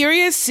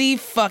 Akira C.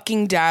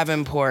 fucking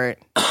Davenport.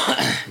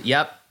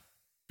 Yep.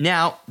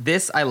 Now,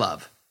 this I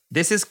love.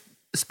 This is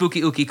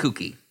spooky ooky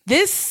kooky.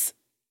 This,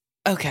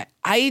 okay.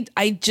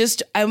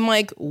 I'm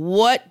like,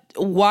 what?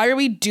 Why are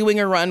we doing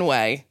a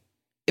runway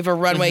if a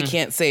runway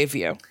can't save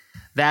you?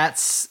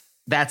 That's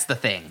the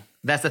thing.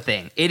 That's the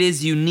thing. It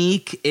is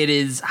unique. It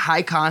is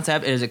high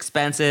concept. It is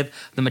expensive.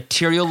 The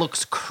material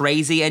looks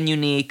crazy and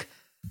unique,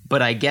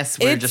 but I guess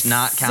we're just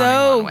not counting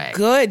runway. So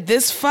good.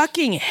 This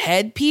fucking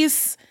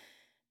headpiece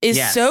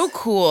is so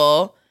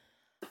cool.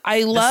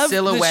 I love the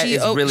silhouette that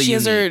is really she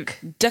has unique.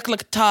 her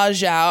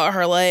décolletage out,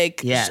 her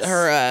like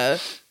her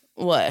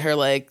her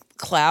like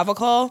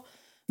clavicle.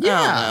 Yeah.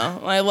 I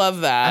don't know. I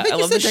love that. I think I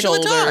you love the said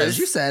décolletage. shoulders.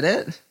 You said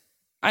it.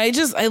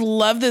 I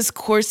love this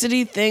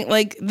corsety thing.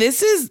 Like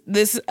this is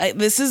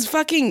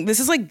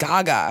like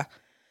Gaga.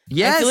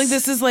 Yes. I feel like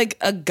this is like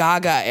a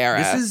Gaga era.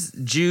 This is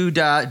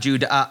Judah.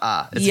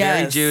 It's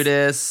very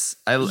Judas.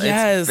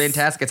 It's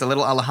fantastic. It's a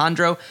little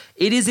Alejandro.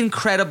 It is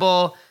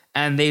incredible.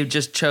 And they've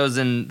just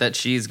chosen that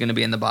she's going to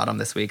be in the bottom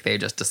this week. They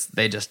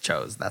just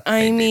chose that.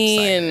 I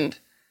mean,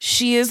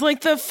 she is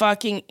like the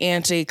fucking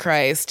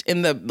Antichrist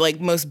in the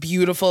like most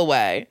beautiful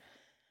way.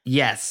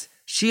 Yes.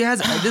 She has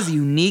this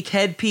unique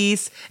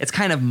headpiece. It's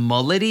kind of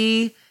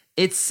mullety.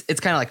 It's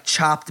kind of like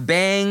chopped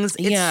bangs.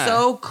 It's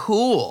so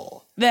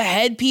cool. The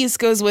headpiece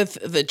goes with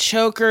the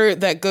choker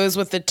that goes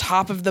with the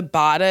top of the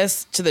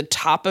bodice to the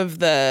top of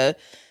the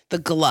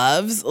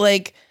gloves.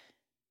 Like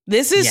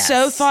this is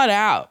so thought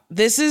out.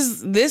 This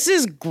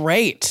is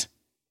great.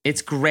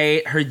 It's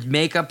great. Her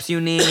makeup's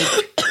unique.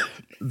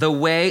 The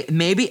way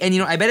maybe,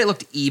 and I bet it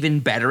looked even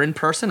better in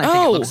person. I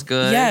think it looks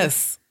good.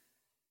 Yes.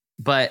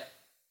 But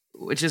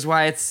which is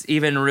why it's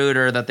even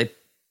ruder that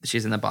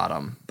she's in the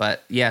bottom.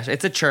 But yeah,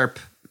 it's a chirp.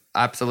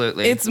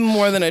 Absolutely. It's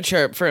more than a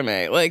chirp for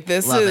me. Like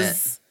this Love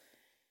is it.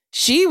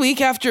 She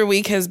week after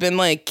week has been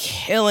like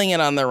killing it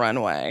on the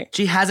runway.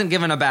 She hasn't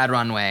given a bad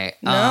runway.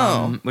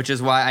 No. Which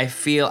is why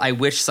I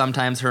wish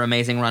sometimes her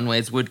amazing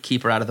runways would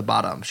keep her out of the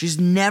bottom. She's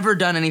never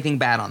done anything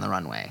bad on the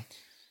runway.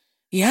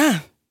 Yeah.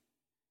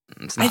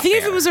 I think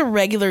if fair. it was a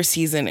regular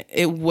season,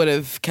 it would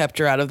have kept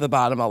her out of the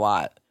bottom a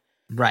lot.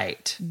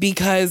 Right.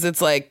 Because it's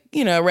like,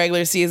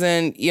 regular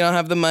season, you don't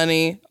have the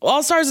money.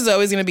 All Stars is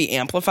always going to be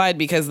amplified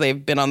because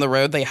they've been on the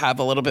road. They have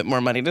a little bit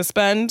more money to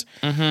spend.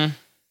 Mm-hmm.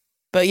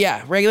 But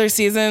yeah, regular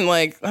season,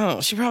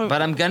 she probably...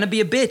 But I'm going to be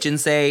a bitch and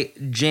say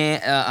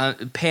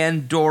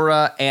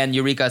Pandora and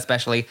Eureka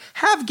especially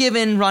have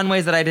given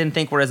runways that I didn't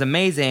think were as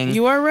amazing.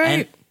 You are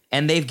right.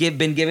 And they've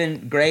been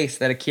given grace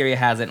that Akira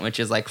hasn't, which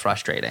is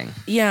frustrating.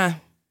 Yeah.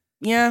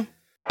 Yeah.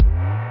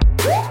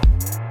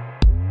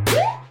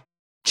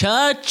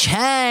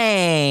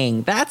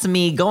 Cha-chang! That's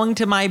me going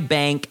to my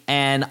bank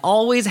and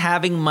always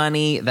having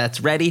money that's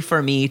ready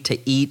for me to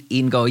eat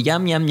and go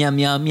yum, yum, yum,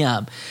 yum,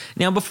 yum.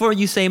 Now, before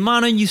you say,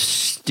 Mano, you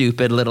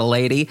stupid little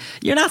lady,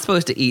 you're not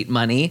supposed to eat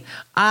money.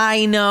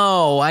 I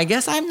know. I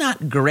guess I'm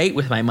not great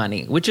with my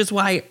money, which is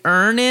why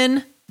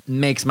Earnin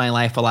makes my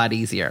life a lot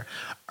easier.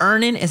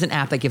 Earnin is an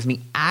app that gives me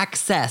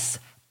access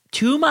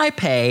to my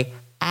pay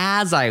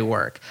as I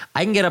work.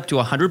 I can get up to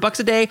 $100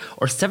 a day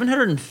or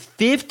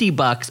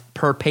 $750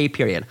 per pay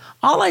period.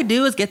 All I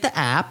do is get the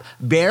app,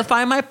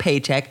 verify my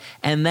paycheck,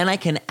 and then I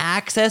can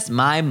access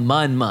my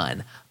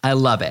mun. I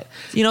love it.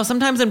 You know,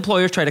 sometimes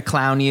employers try to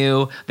clown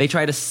you. They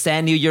try to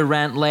send you your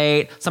rent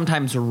late.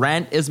 Sometimes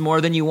rent is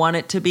more than you want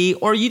it to be,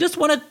 or you just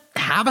want to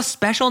have a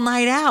special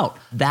night out.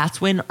 That's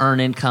when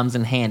Earnin comes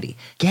in handy.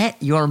 Get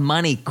your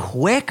money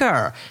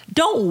quicker.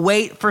 Don't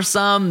wait for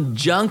some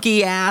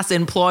junky ass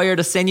employer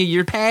to send you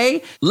your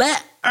pay.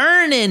 Let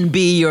Earnin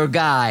be your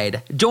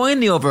guide.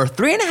 Join the over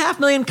 3.5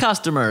 million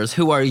customers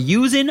who are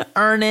using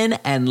Earnin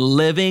and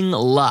living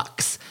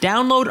lux.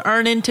 Download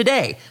Earnin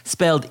today,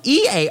 spelled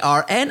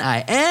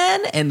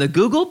EARNIN, in the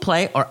Google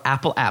Play or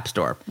Apple App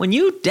Store. When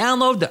you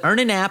download the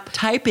Earnin app,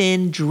 type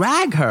in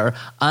Drag Her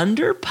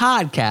under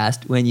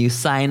podcast when you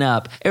sign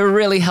up. It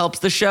really helps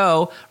the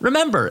show.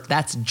 Remember,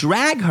 that's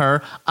Drag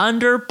Her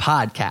under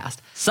podcast.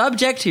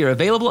 Subject to your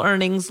available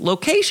earnings,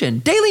 location,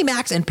 daily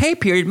max, and pay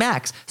period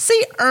max.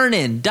 See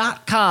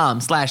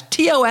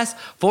earnin.com/TOS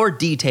for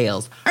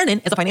details. Earnin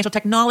is a financial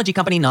technology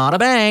company, not a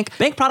bank.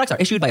 Bank products are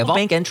issued by Evolve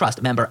Bank and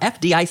Trust, member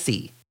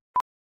FDIC.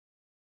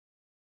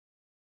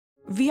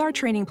 VR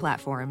training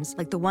platforms,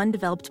 like the one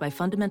developed by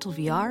Fundamental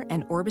VR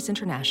and Orbis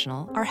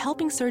International, are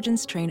helping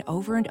surgeons train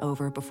over and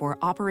over before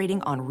operating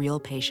on real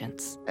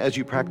patients. As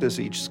you practice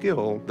each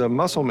skill, the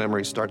muscle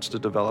memory starts to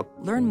develop.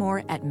 Learn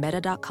more at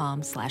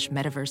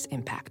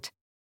meta.com/metaverseimpact.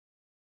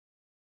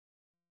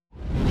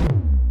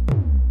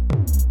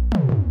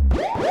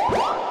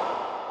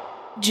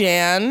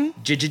 Jan.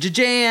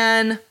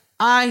 Jan.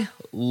 I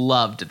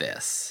loved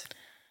this.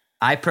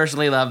 I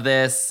personally love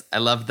this. I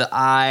love the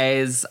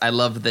eyes. I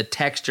love the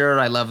texture.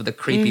 I love the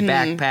creepy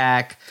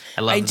backpack.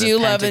 I do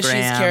love that she's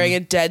carrying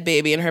a dead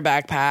baby in her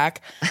backpack.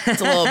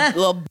 It's a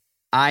little.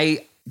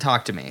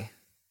 Talk to me.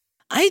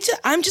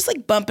 I'm just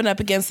like bumping up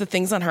against the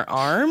things on her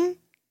arm,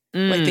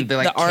 like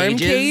the arm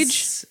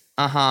cage.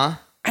 I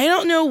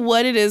don't know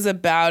what it is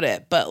about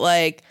it, but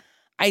like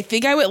I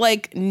think I would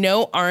like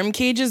no arm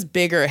cages,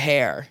 bigger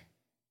hair.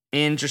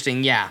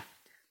 Interesting. Yeah.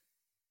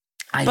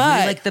 I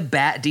really like the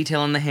bat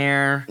detail in the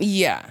hair.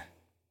 Yeah.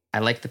 I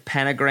like the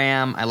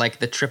pentagram. I like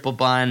the triple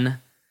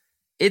bun.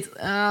 It's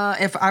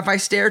if I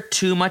stare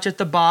too much at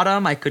the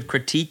bottom, I could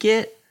critique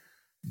it.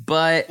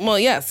 But well,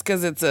 yes,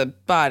 because it's a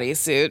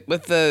bodysuit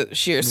with the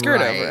sheer skirt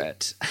over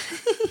it.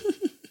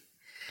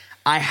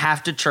 I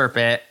have to chirp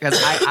it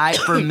because I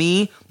for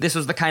me, this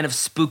was the kind of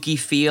spooky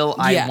feel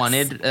I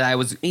wanted. I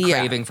was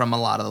craving from a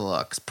lot of the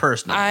looks.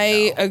 Personally,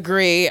 I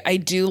agree. I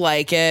do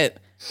like it.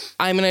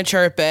 I'm going to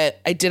chirp it.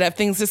 I did have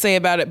things to say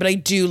about it, but I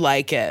do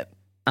like it.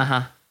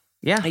 Yeah.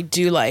 I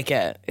do like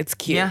it. It's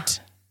cute. Yeah.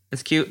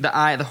 It's cute.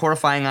 The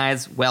horrifying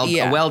eyes. A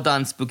well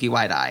done spooky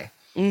white eye.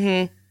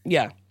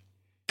 Yeah.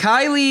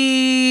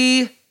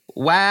 Kylie.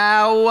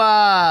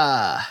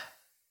 Wow.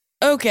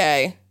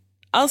 Okay.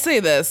 I'll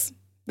say this.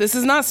 This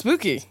is not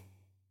spooky.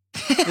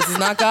 This is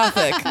not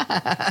gothic.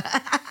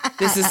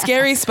 This is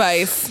Scary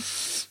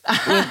Spice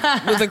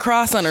with a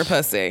cross on her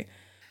pussy.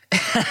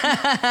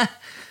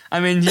 I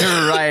mean,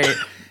 you're right.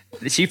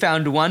 She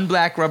found one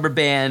black rubber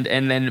band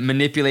and then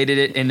manipulated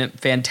it in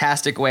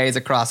fantastic ways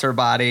across her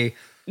body.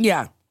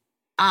 Yeah.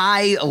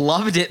 I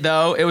loved it,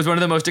 though. It was one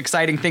of the most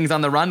exciting things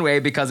on the runway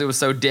because it was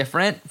so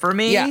different for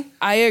me. Yeah,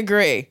 I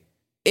agree.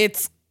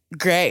 It's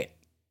great.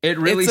 It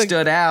really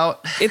stood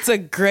out. It's a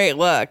great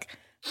look.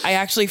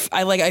 I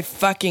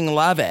fucking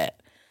love it.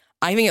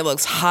 I think it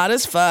looks hot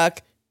as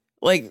fuck.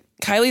 Like,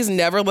 Kylie's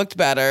never looked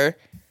better.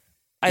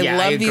 I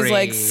love these,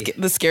 like,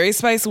 the Scary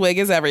Spice wig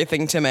is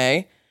everything to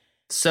me.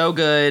 So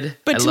good.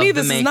 But to me,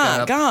 this is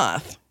not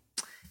goth.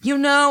 You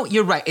know,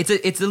 you're right.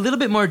 It's a little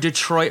bit more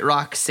Detroit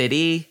Rock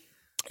City.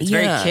 It's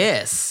very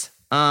Kiss.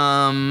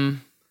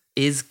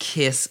 Is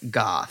Kiss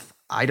goth?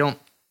 I don't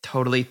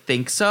totally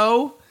think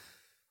so.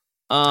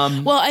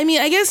 Well, I mean,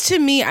 I guess to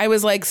me, I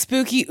was like,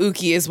 spooky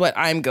ooky is what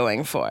I'm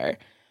going for.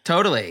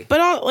 Totally.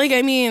 But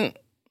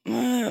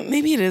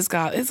maybe it is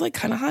goth. It's like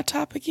kind of Hot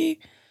Topic-y.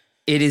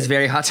 It is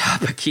very Hot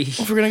Topic-y.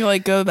 If we're gonna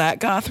like go that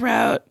goth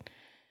route,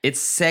 it's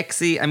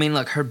sexy. I mean,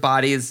 look, her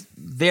body is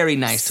very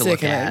nice to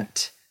look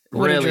at.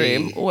 What really, a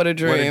dream! What a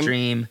dream! What a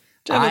dream!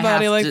 To have a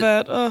body like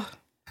that. Oh.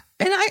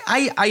 And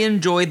I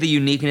enjoyed the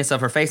uniqueness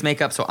of her face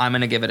makeup, so I'm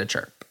gonna give it a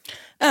chirp.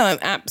 Oh, I'm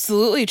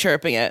absolutely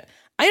chirping it.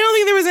 I don't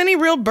think there was any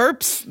real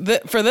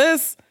burps for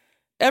this.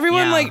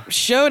 Everyone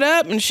showed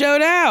up and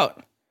showed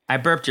out. I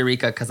burped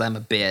Eureka because I'm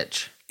a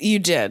bitch. You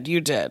did.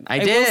 I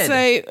will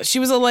say she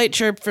was a light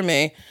chirp for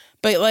me.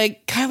 But,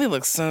 like, Kylie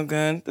looks so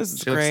good. This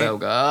is great. She looks so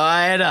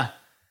good.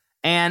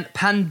 And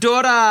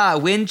Pandora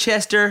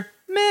Winchester,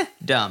 meh,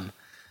 dumb.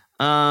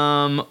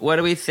 What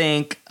do we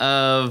think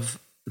of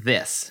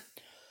this?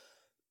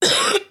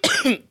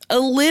 A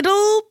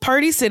little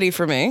Party City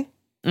for me.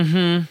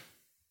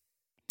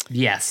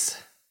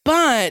 Yes.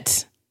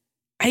 But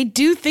I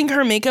do think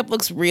her makeup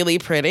looks really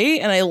pretty,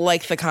 and I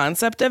like the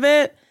concept of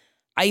it.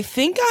 I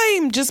think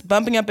I'm just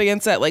bumping up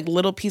against that, like,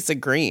 little piece of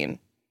green.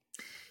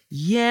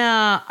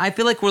 Yeah, I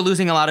feel like we're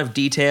losing a lot of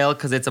detail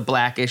because it's a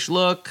blackish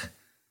look.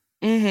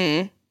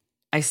 Mm-hmm.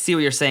 I see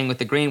what you're saying with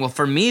the green. Well,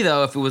 for me,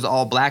 though, if it was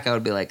all black, I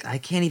would be like, I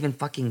can't even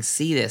fucking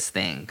see this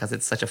thing because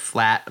it's such a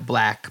flat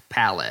black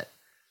palette.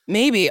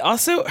 Maybe.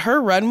 Also,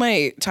 her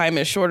runway time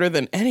is shorter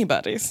than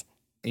anybody's.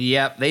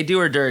 Yep, they do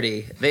her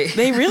dirty.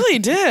 They really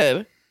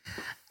did.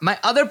 My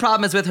other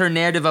problem is with her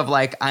narrative of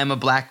like, I'm a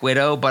Black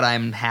Widow, but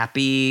I'm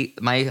happy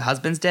my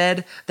husband's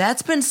dead.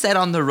 That's been said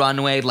on the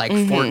runway like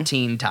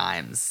 14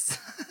 times.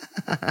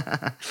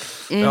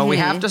 So we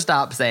have to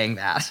stop saying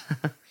that.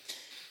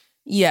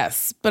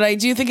 Yes, but I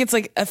do think it's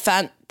like a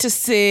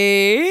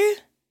fantasy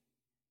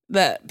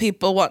that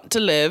people want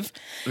to live.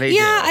 They do.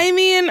 I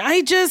mean,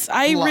 I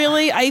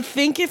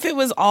think if it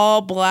was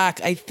all black,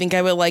 I think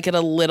I would like it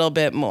a little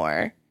bit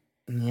more.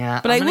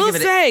 Yeah. But I will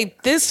say,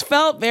 this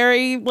felt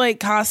very like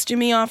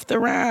costumey off the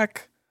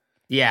rack.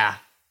 Yeah,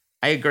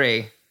 I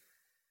agree.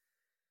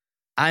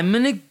 I'm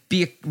going to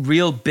be a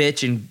real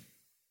bitch and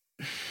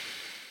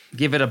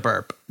give it a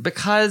burp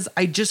because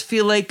I just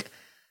feel like,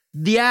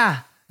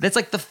 that's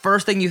like the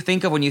first thing you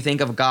think of when you think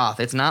of goth.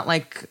 It's not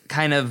like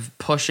kind of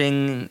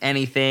pushing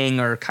anything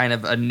or kind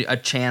of a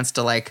chance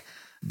to like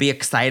be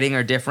exciting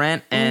or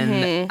different.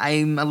 And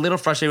I'm a little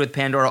frustrated with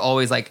Pandora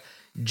always like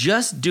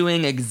just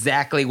doing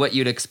exactly what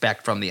you'd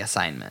expect from the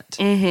assignment.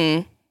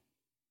 Mm-hmm.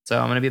 So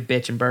I'm going to be a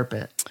bitch and burp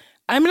it.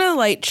 I'm going to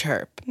light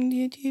chirp.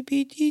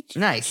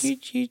 Nice.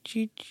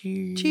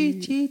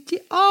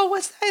 Oh,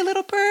 what's that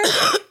little bird?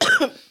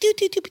 Does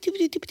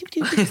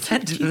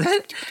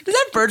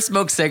that bird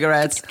smoke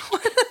cigarettes?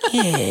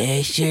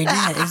 Yeah, sure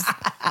does.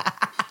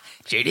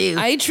 Sure do.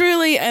 I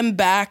truly am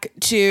back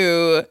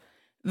to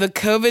the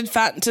COVID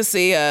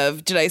fantasy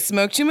of, did I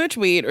smoke too much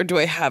weed or do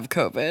I have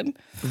COVID?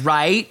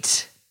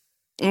 Right.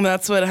 And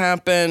that's what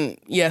happened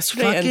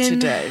yesterday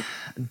and today.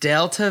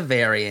 Delta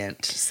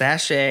variant.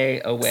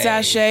 Sashay away.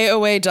 Sashay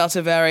away,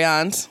 Delta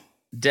variant.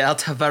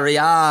 Delta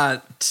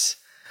variant.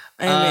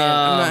 I mean,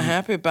 I'm not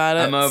happy about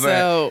it. I'm over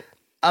it.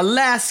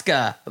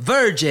 Alaska,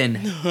 Virgin,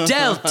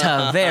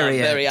 Delta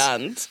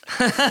variant.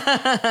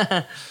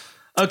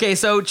 Okay,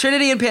 so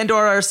Trinity and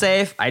Pandora are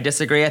safe. I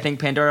disagree. I think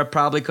Pandora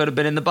probably could have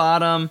been in the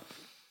bottom.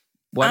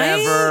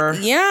 Whatever.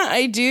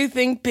 I do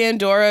think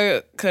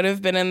Pandora could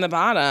have been in the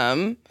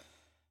bottom.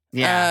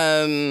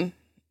 Yeah.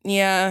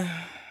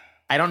 Yeah.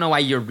 I don't know why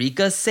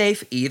Eureka's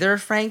safe either,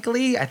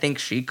 frankly. I think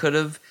she could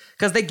have,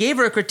 because they gave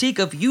her a critique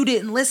of you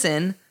didn't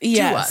listen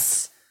to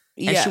us.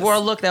 And she wore a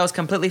look that was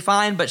completely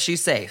fine, but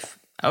she's safe.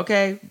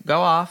 Okay, go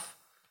off.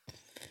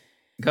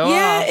 Go off.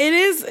 Yeah, it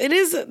is.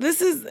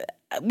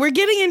 We're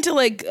getting into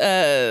like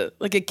a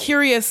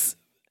curious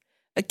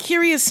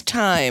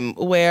time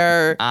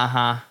where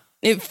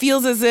it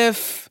feels as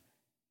if,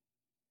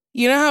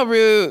 you know how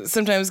Rue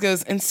sometimes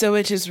goes, and so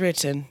it is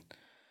written.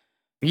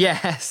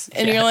 Yes.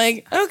 And you're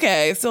like,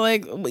 okay, so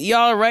like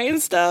y'all are writing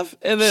stuff?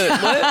 And then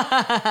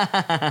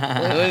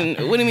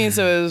what do you mean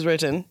so it was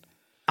written?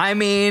 I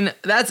mean,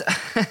 that's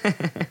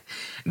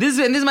this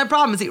is my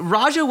problem. See,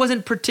 Raja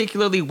wasn't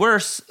particularly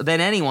worse than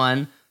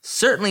anyone,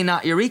 certainly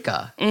not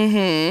Eureka.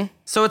 Mm-hmm.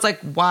 So it's like,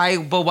 why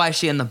is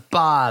she in the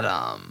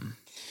bottom?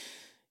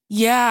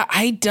 Yeah,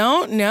 I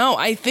don't know.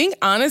 I think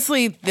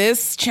honestly,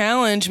 this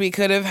challenge we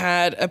could have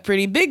had a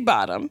pretty big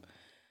bottom.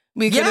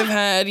 We could have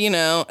had,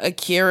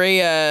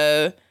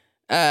 Akira,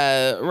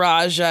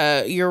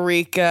 Raja,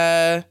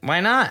 Eureka. Why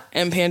not?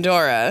 And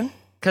Pandora.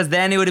 Because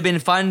then it would have been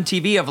fun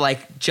TV of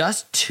like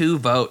just 2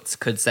 votes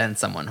could send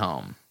someone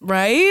home.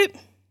 Right?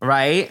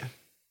 Right?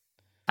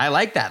 I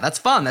like that. That's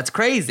fun. That's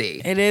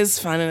crazy. It is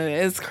fun and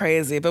it is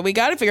crazy. But we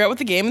got to figure out what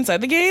the game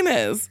inside the game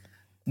is.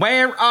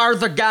 Where are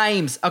the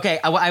games? Okay,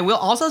 I will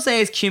also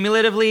say is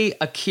cumulatively,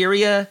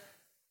 Akira...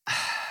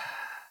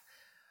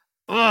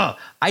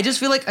 I just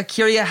feel like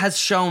Akira has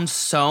shown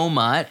so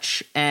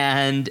much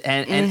and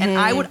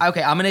I would, I'm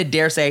going to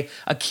dare say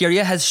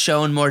Akira has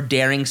shown more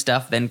daring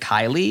stuff than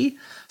Kylie.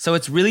 So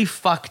it's really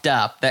fucked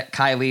up that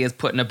Kylie is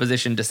put in a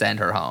position to send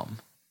her home.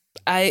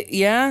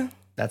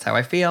 That's how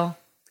I feel.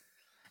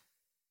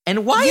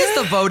 And why is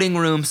the voting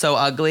room so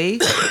ugly?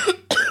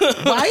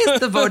 Why does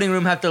the voting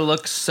room have to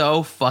look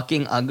so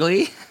fucking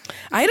ugly?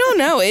 I don't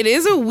know. It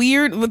is a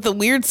weird, with the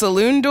weird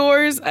saloon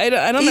doors. I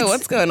don't know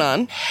what's going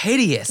on.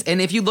 Hideous. And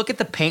if you look at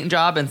the paint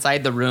job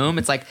inside the room,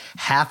 it's like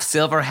half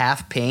silver,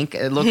 half pink.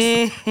 It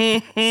looks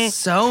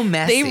so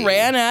messy. They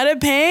ran out of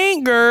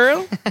paint,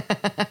 girl.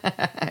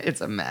 It's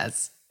a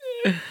mess.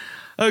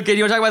 Okay, do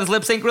you want to talk about this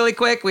lip sync really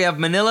quick? We have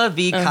Manila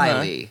v.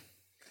 Kylie.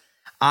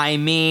 I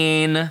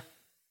mean,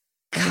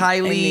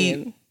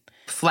 Kylie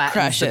flattens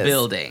crushes. The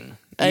building.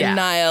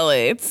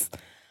 Annihilates.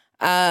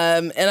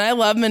 And I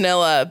love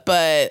Manila,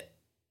 but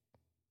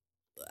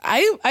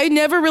I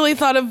never really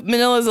thought of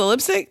Manila as a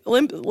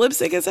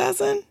lipstick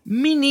assassin.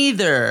 Me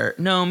neither.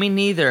 No, me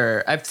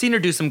neither. I've seen her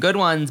do some good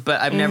ones, but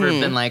I've never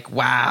been like,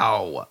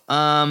 wow.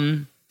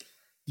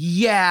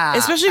 Yeah.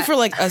 Especially for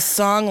like a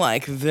song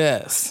like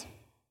this.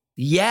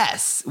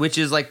 Yes, which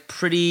is like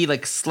pretty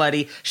like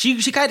slutty. She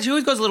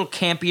always goes a little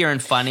campier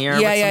and funnier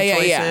with some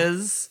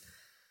choices.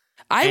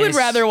 I would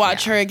rather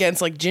watch her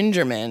against like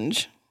Ginger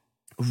Minge.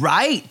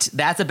 Right.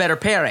 That's a better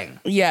pairing.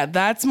 Yeah,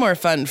 that's more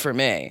fun for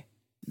me.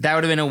 That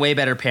would have been a way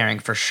better pairing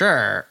for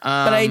sure.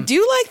 But I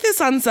do like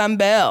this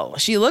ensemble.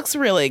 She looks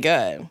really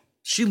good.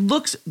 She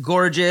looks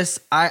gorgeous.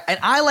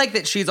 I like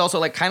that she's also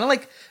like kind of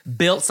like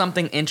built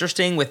something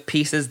interesting with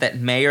pieces that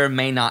may or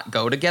may not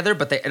go together,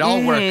 but it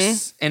all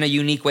works in a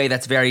unique way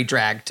that's very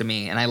drag to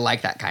me, and I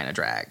like that kind of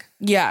drag.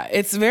 Yeah,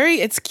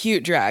 it's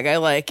cute drag. I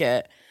like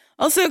it.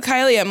 Also,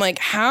 Kylie, I'm like,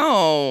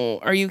 how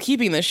are you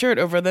keeping the shirt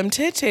over them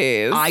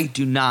titties? I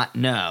do not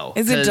know.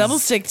 Is it double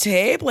stick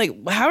tape?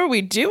 Like, how are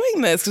we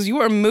doing this? Because you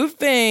are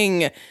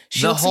moving.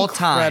 She looks whole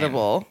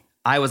incredible. Time.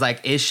 I was like,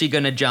 is she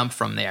going to jump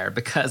from there?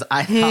 Because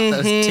I thought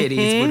those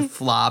titties would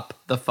flop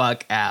the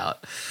fuck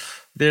out.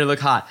 They look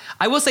hot.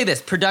 I will say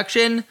this,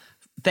 production,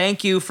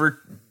 thank you for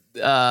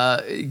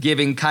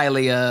giving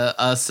Kylie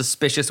a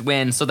suspicious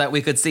win so that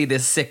we could see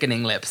this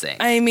sickening lip sync.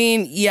 I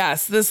mean,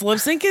 yes, this lip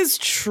sync is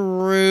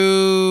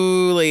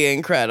truly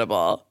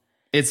incredible.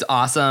 It's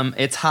awesome.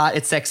 It's hot.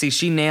 It's sexy.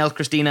 She nailed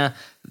Christina.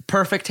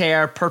 Perfect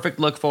hair. Perfect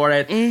look for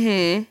it.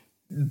 Mm-hmm.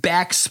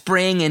 Back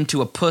spring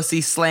into a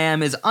pussy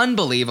slam is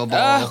unbelievable.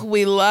 Oh,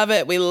 we love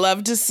it. We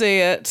love to see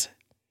it.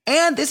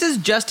 And this is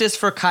justice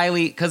for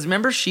Kylie, because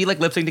remember she like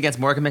lip synced against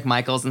Morgan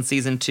McMichaels in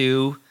season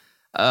 2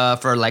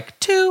 for like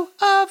 2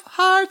 of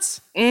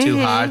Hearts. 2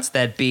 hearts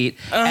that beat.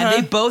 And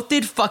they both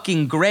did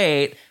fucking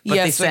great, but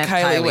they sent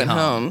Kylie went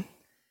home.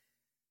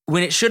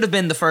 When it should have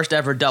been the first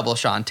ever double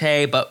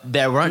Shantae, but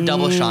there weren't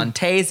double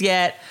Shantaes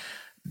yet.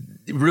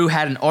 Rue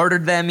hadn't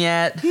ordered them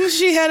yet.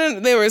 She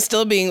hadn't. They were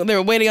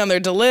waiting on their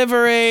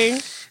delivery.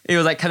 It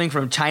was like coming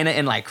from China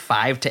in like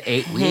 5 to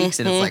 8 weeks,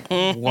 and it's like,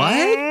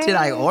 what did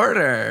I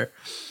order?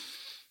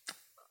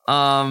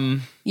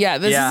 Yeah,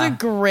 this is a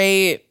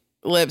great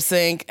lip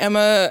sync.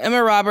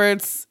 Emma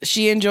Roberts,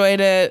 she enjoyed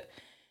it.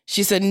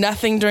 She said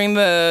nothing during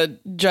the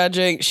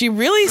judging. She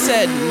really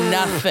said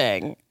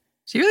nothing.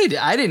 She really did.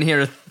 I didn't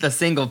hear a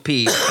single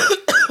peep.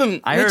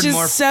 Which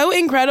is so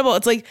incredible.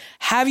 It's like,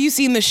 have you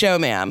seen the show,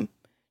 ma'am?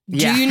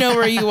 Do you know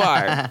where you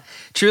are?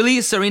 Truly,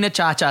 Serena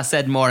Chacha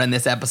said more in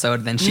this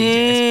episode than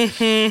she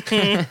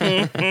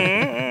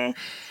did.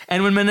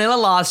 And when Manila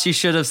lost, she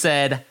should have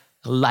said,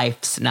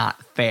 "Life's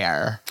not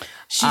fair."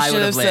 She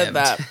should have said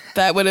that.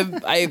 That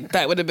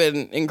would have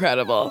been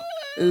incredible.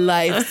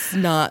 Life's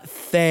not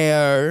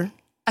fair.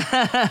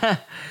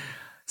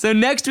 So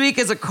next week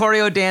is a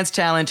choreo dance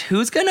challenge.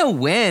 Who's gonna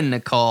win,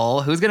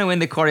 Nicole? Who's gonna win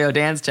the choreo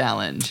dance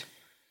challenge?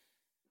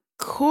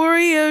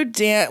 Choreo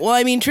dance. Well,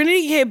 I mean,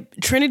 Trinity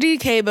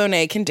K.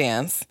 Bonet can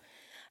dance.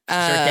 Sure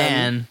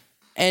can.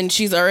 And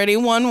she's already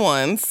won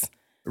once.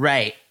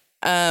 Right.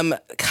 Kylie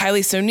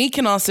Sonique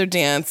can also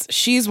dance.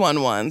 She's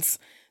won once.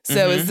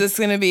 So is this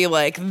going to be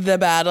like the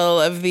battle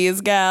of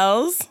these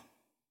gals?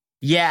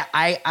 Yeah,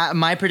 I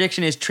my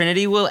prediction is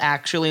Trinity will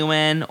actually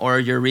win, or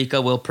Eureka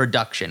will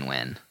production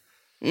win.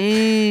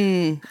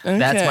 Okay.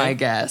 That's my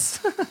guess.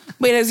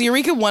 Wait, has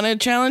Eureka won a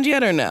challenge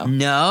yet or no?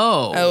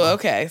 No. Oh,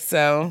 okay.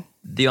 So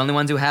the only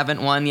ones who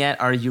haven't won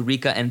yet are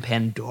Eureka and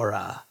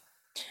Pandora.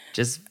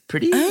 Just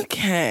pretty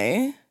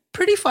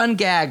fun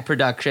gag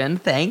production.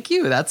 Thank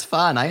you. That's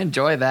fun. I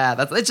enjoy that.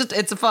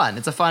 It's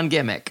a fun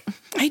gimmick.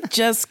 I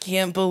just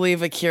can't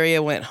believe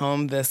Akira went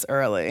home this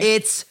early.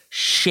 It's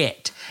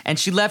shit. And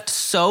she left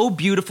so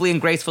beautifully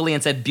and gracefully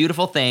and said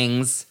beautiful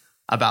things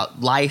about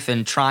life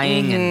and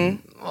trying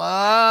and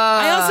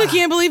I also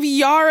can't believe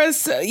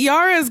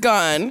Yara's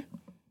gone.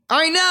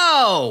 I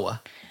know.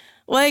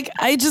 Like,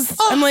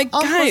 I'm like,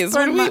 guys,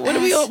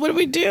 what are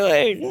we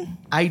doing?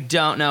 I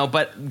don't know,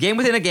 but Game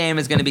Within a Game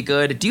is going to be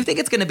good. Do you think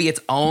it's going to be its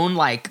own,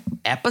 like,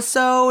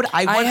 episode?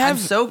 I'm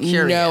so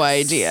curious. No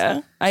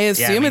idea. I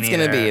assume it's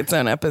going to be its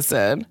own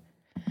episode.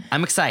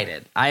 I'm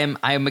excited. I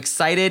am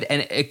excited,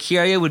 and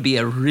Akira would be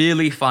a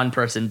really fun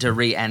person to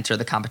re-enter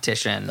the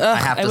competition.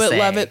 I would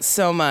love it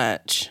so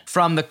much.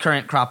 From the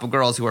current crop of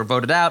girls who are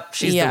voted out,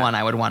 she's the one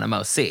I would want to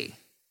most see.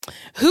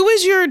 Who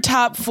is your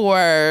top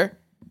 4?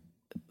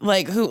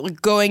 Like, who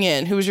going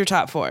in? Who was your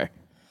top 4?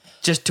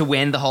 Just to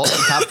win the whole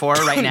top 4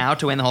 right now,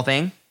 to win the whole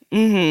thing?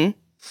 Mm-hmm.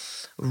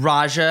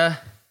 Raja,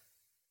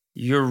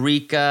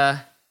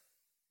 Eureka,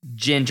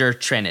 Ginger,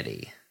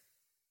 Trinity.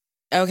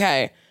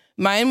 Okay.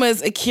 Mine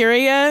was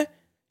Akira,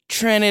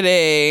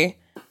 Trinity,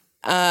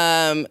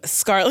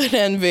 Scarlet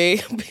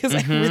Envy, because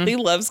I really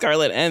love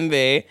Scarlet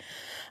Envy.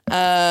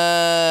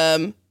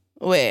 And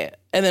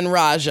then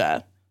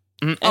Raja.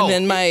 And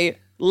then my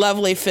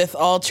lovely 5th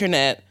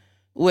alternate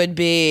would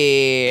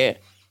be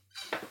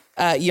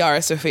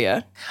Yara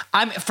Sofia.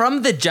 I'm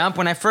from the jump.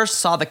 When I first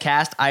saw the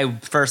cast, I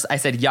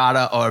said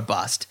Yara or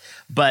bust.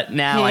 But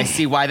now I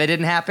see why that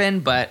didn't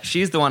happen. But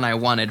she's the one I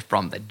wanted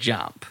from the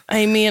jump.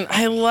 I mean,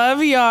 I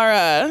love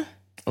Yara.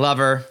 Love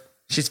her.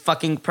 She's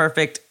fucking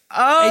perfect.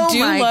 Oh, I do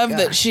love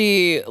that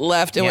she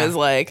left and was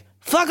like,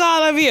 "Fuck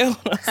all of you."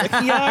 I was like,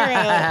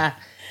 Yara.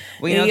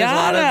 Well, you know,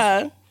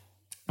 there's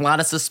a lot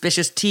of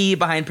suspicious tea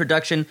behind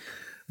production.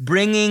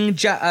 Bringing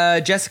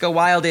Jessica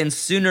Wilde in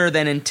sooner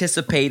than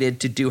anticipated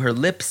to do her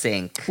lip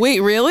sync. Wait,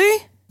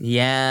 really?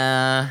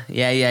 Yeah.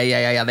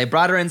 They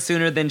brought her in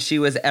sooner than she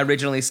was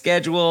originally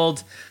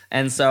scheduled.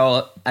 And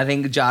so I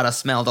think Jada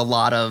smelled a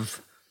lot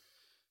of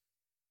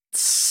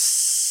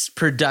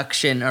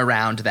production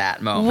around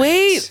that moment.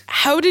 Wait,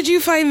 how did you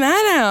find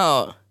that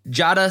out?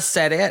 Jada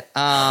said it.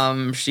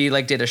 She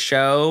like did a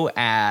show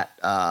at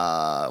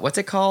what's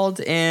it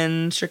called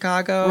in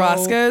Chicago?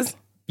 Roscoe's?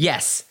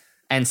 Yes,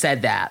 and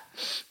said that.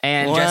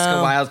 And Wow.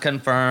 Jessica Wilde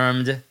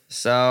confirmed.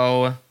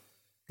 So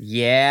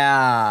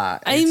yeah.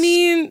 I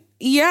mean,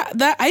 yeah,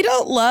 that I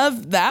don't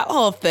love that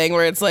whole thing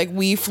where it's like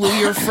we flew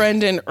your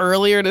friend in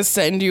earlier to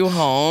send you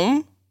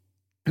home.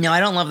 No, I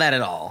don't love that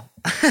at all.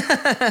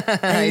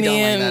 I don't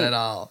like that at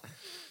all.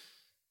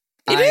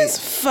 It is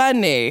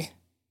funny.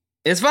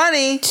 It's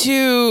funny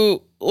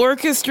to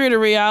orchestrate a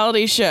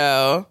reality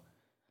show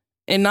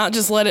and not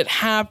just let it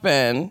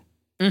happen.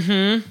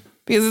 Mm-hmm.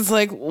 Because it's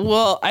like,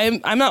 well,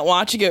 I'm not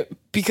watching it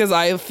because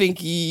I think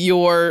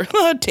your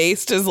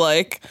taste is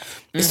like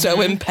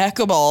so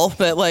impeccable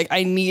that like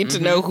I need to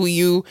know who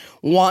you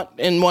want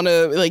and want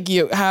to like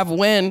you have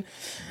win.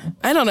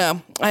 I don't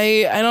know.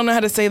 I don't know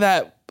how to say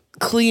that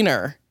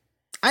cleaner.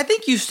 I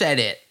think you said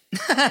it.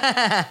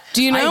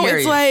 Do you know?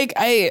 It's you. like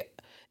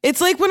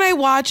it's like when I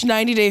watch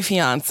 90 Day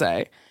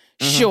Fiancé.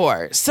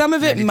 Sure, some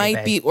of it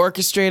might be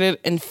orchestrated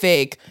and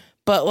fake,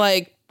 but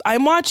like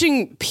I'm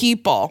watching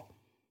people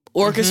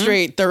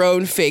orchestrate their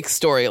own fake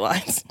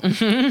storylines.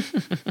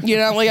 You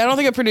know, like I don't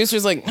think a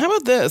producer's like, how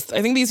about this?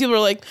 I think these people are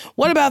like,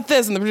 what about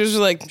this? And the producer's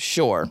like,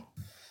 sure.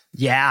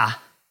 Yeah.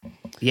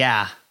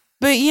 Yeah.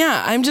 But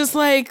yeah, I'm just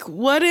like,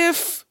 what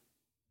if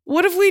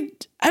we,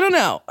 I don't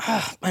know.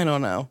 I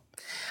don't know.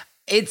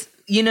 It's,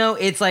 you know,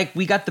 it's like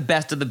we got the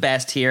best of the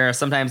best here.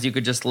 Sometimes you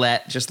could just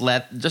let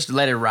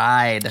it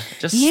ride.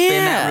 Just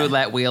spin that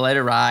roulette wheel, let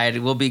it ride.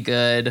 We'll be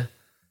good.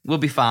 We'll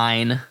be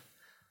fine.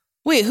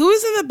 Wait, who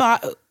was in the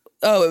bot?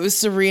 Oh, it was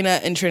Serena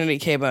and Trinity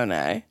K.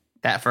 Bonet.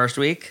 That first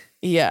week?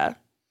 Yeah.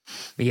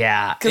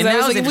 Yeah. Because that I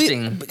was was like,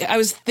 interesting. I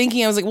was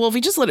like, well, if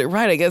we just let it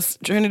ride, I guess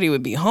Trinity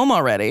would be home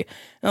already. And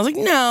I was like,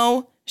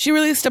 no, she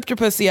really stepped her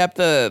pussy up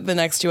the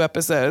next 2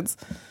 episodes.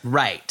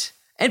 Right.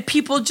 And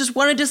people just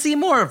wanted to see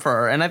more of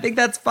her. And I think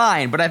that's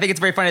fine. But I think it's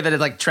very funny that it's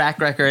like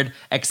track record,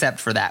 except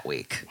for that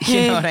week.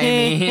 You know what I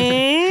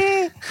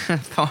mean?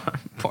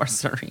 Poor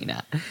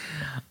Serena.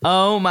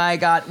 Oh my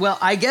God. Well,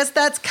 I guess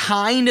that's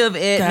kind of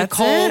it. That's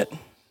Nicole, it.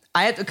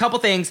 I have a couple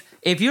things.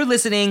 If you're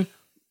listening,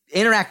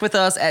 interact with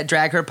us at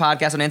Drag Her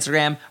Podcast on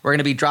Instagram. We're going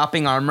to be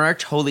dropping our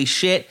merch. Holy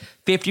shit.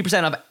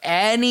 50% of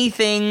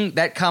anything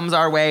that comes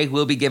our way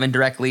will be given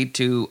directly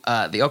to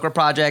the Okra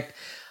Project.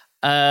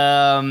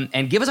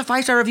 And give us a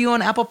 5-star review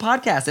on Apple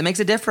Podcasts. It makes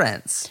a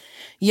difference.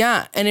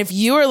 Yeah. And if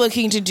you are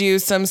looking to do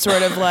some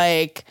sort of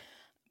like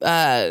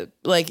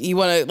you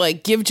want to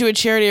like give to a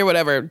charity or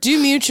whatever,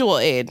 do mutual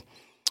aid.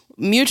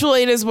 Mutual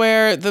aid is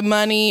where the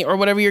money or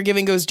whatever you're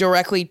giving goes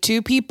directly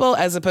to people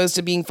as opposed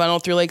to being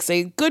funneled through like,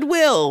 say,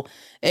 Goodwill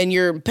and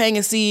you're paying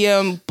a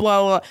CEO,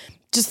 blah, blah.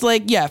 Just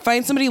like, yeah,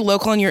 find somebody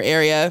local in your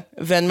area,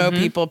 Venmo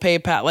people,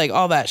 PayPal, like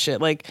all that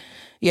shit. Like,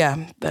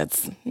 yeah,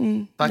 that's...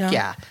 Fuck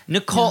yeah.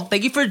 Nicole,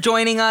 thank you for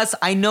joining us.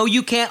 I know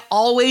you can't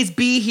always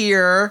be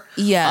here.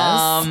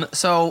 Yes.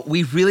 So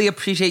we really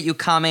appreciate you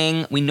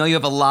coming. We know you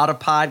have a lot of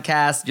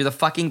podcasts. You're the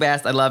fucking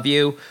best. I love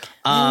you.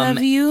 I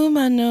love you,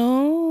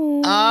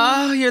 Mano.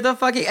 Oh, you're the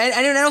fucking...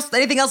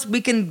 Anything else we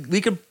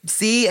could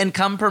see and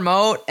come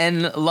promote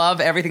and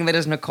love everything that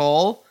is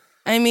Nicole?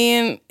 I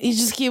mean, you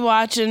just keep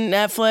watching.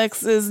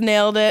 Netflix has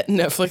nailed it.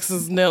 Netflix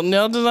has nailed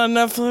it on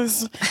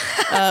Netflix.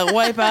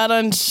 Wipe out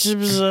on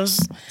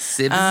Shibs.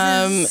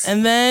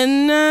 And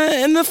then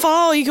in the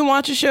fall, you can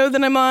watch a show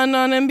that I'm on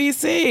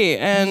NBC.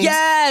 And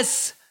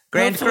yes!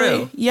 Grand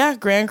Crew. Yeah,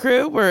 Grand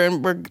Crew.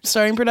 We're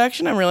starting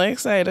production. I'm really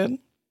excited.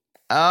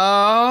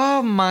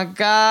 Oh my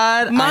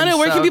God. Mano,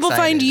 where can people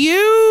find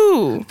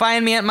you?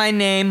 Find me at my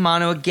name,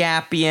 Mano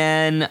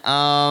Agapion.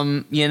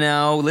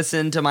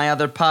 Listen to my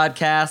other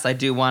podcasts. I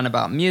do one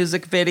about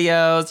music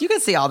videos. You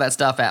can see all that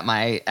stuff at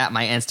my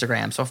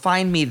Instagram. So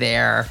find me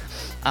there.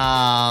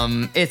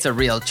 It's a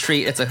real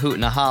treat. It's a hoot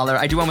and a holler.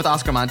 I do one with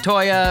Oscar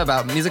Montoya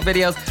about music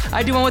videos.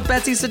 I do one with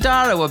Betsy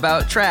Sidaro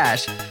about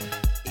trash.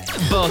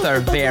 Both are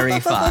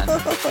very fun.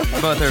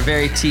 Both are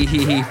very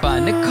tee-hee-hee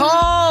fun.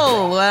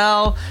 Nicole,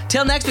 well,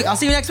 till next week. I'll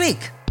see you next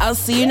week. I'll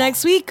see you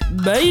next week.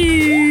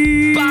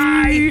 Bye.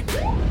 Bye.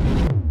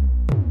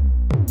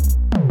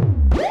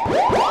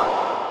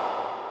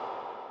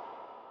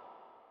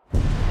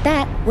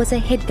 That was a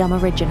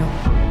HeadGum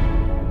original.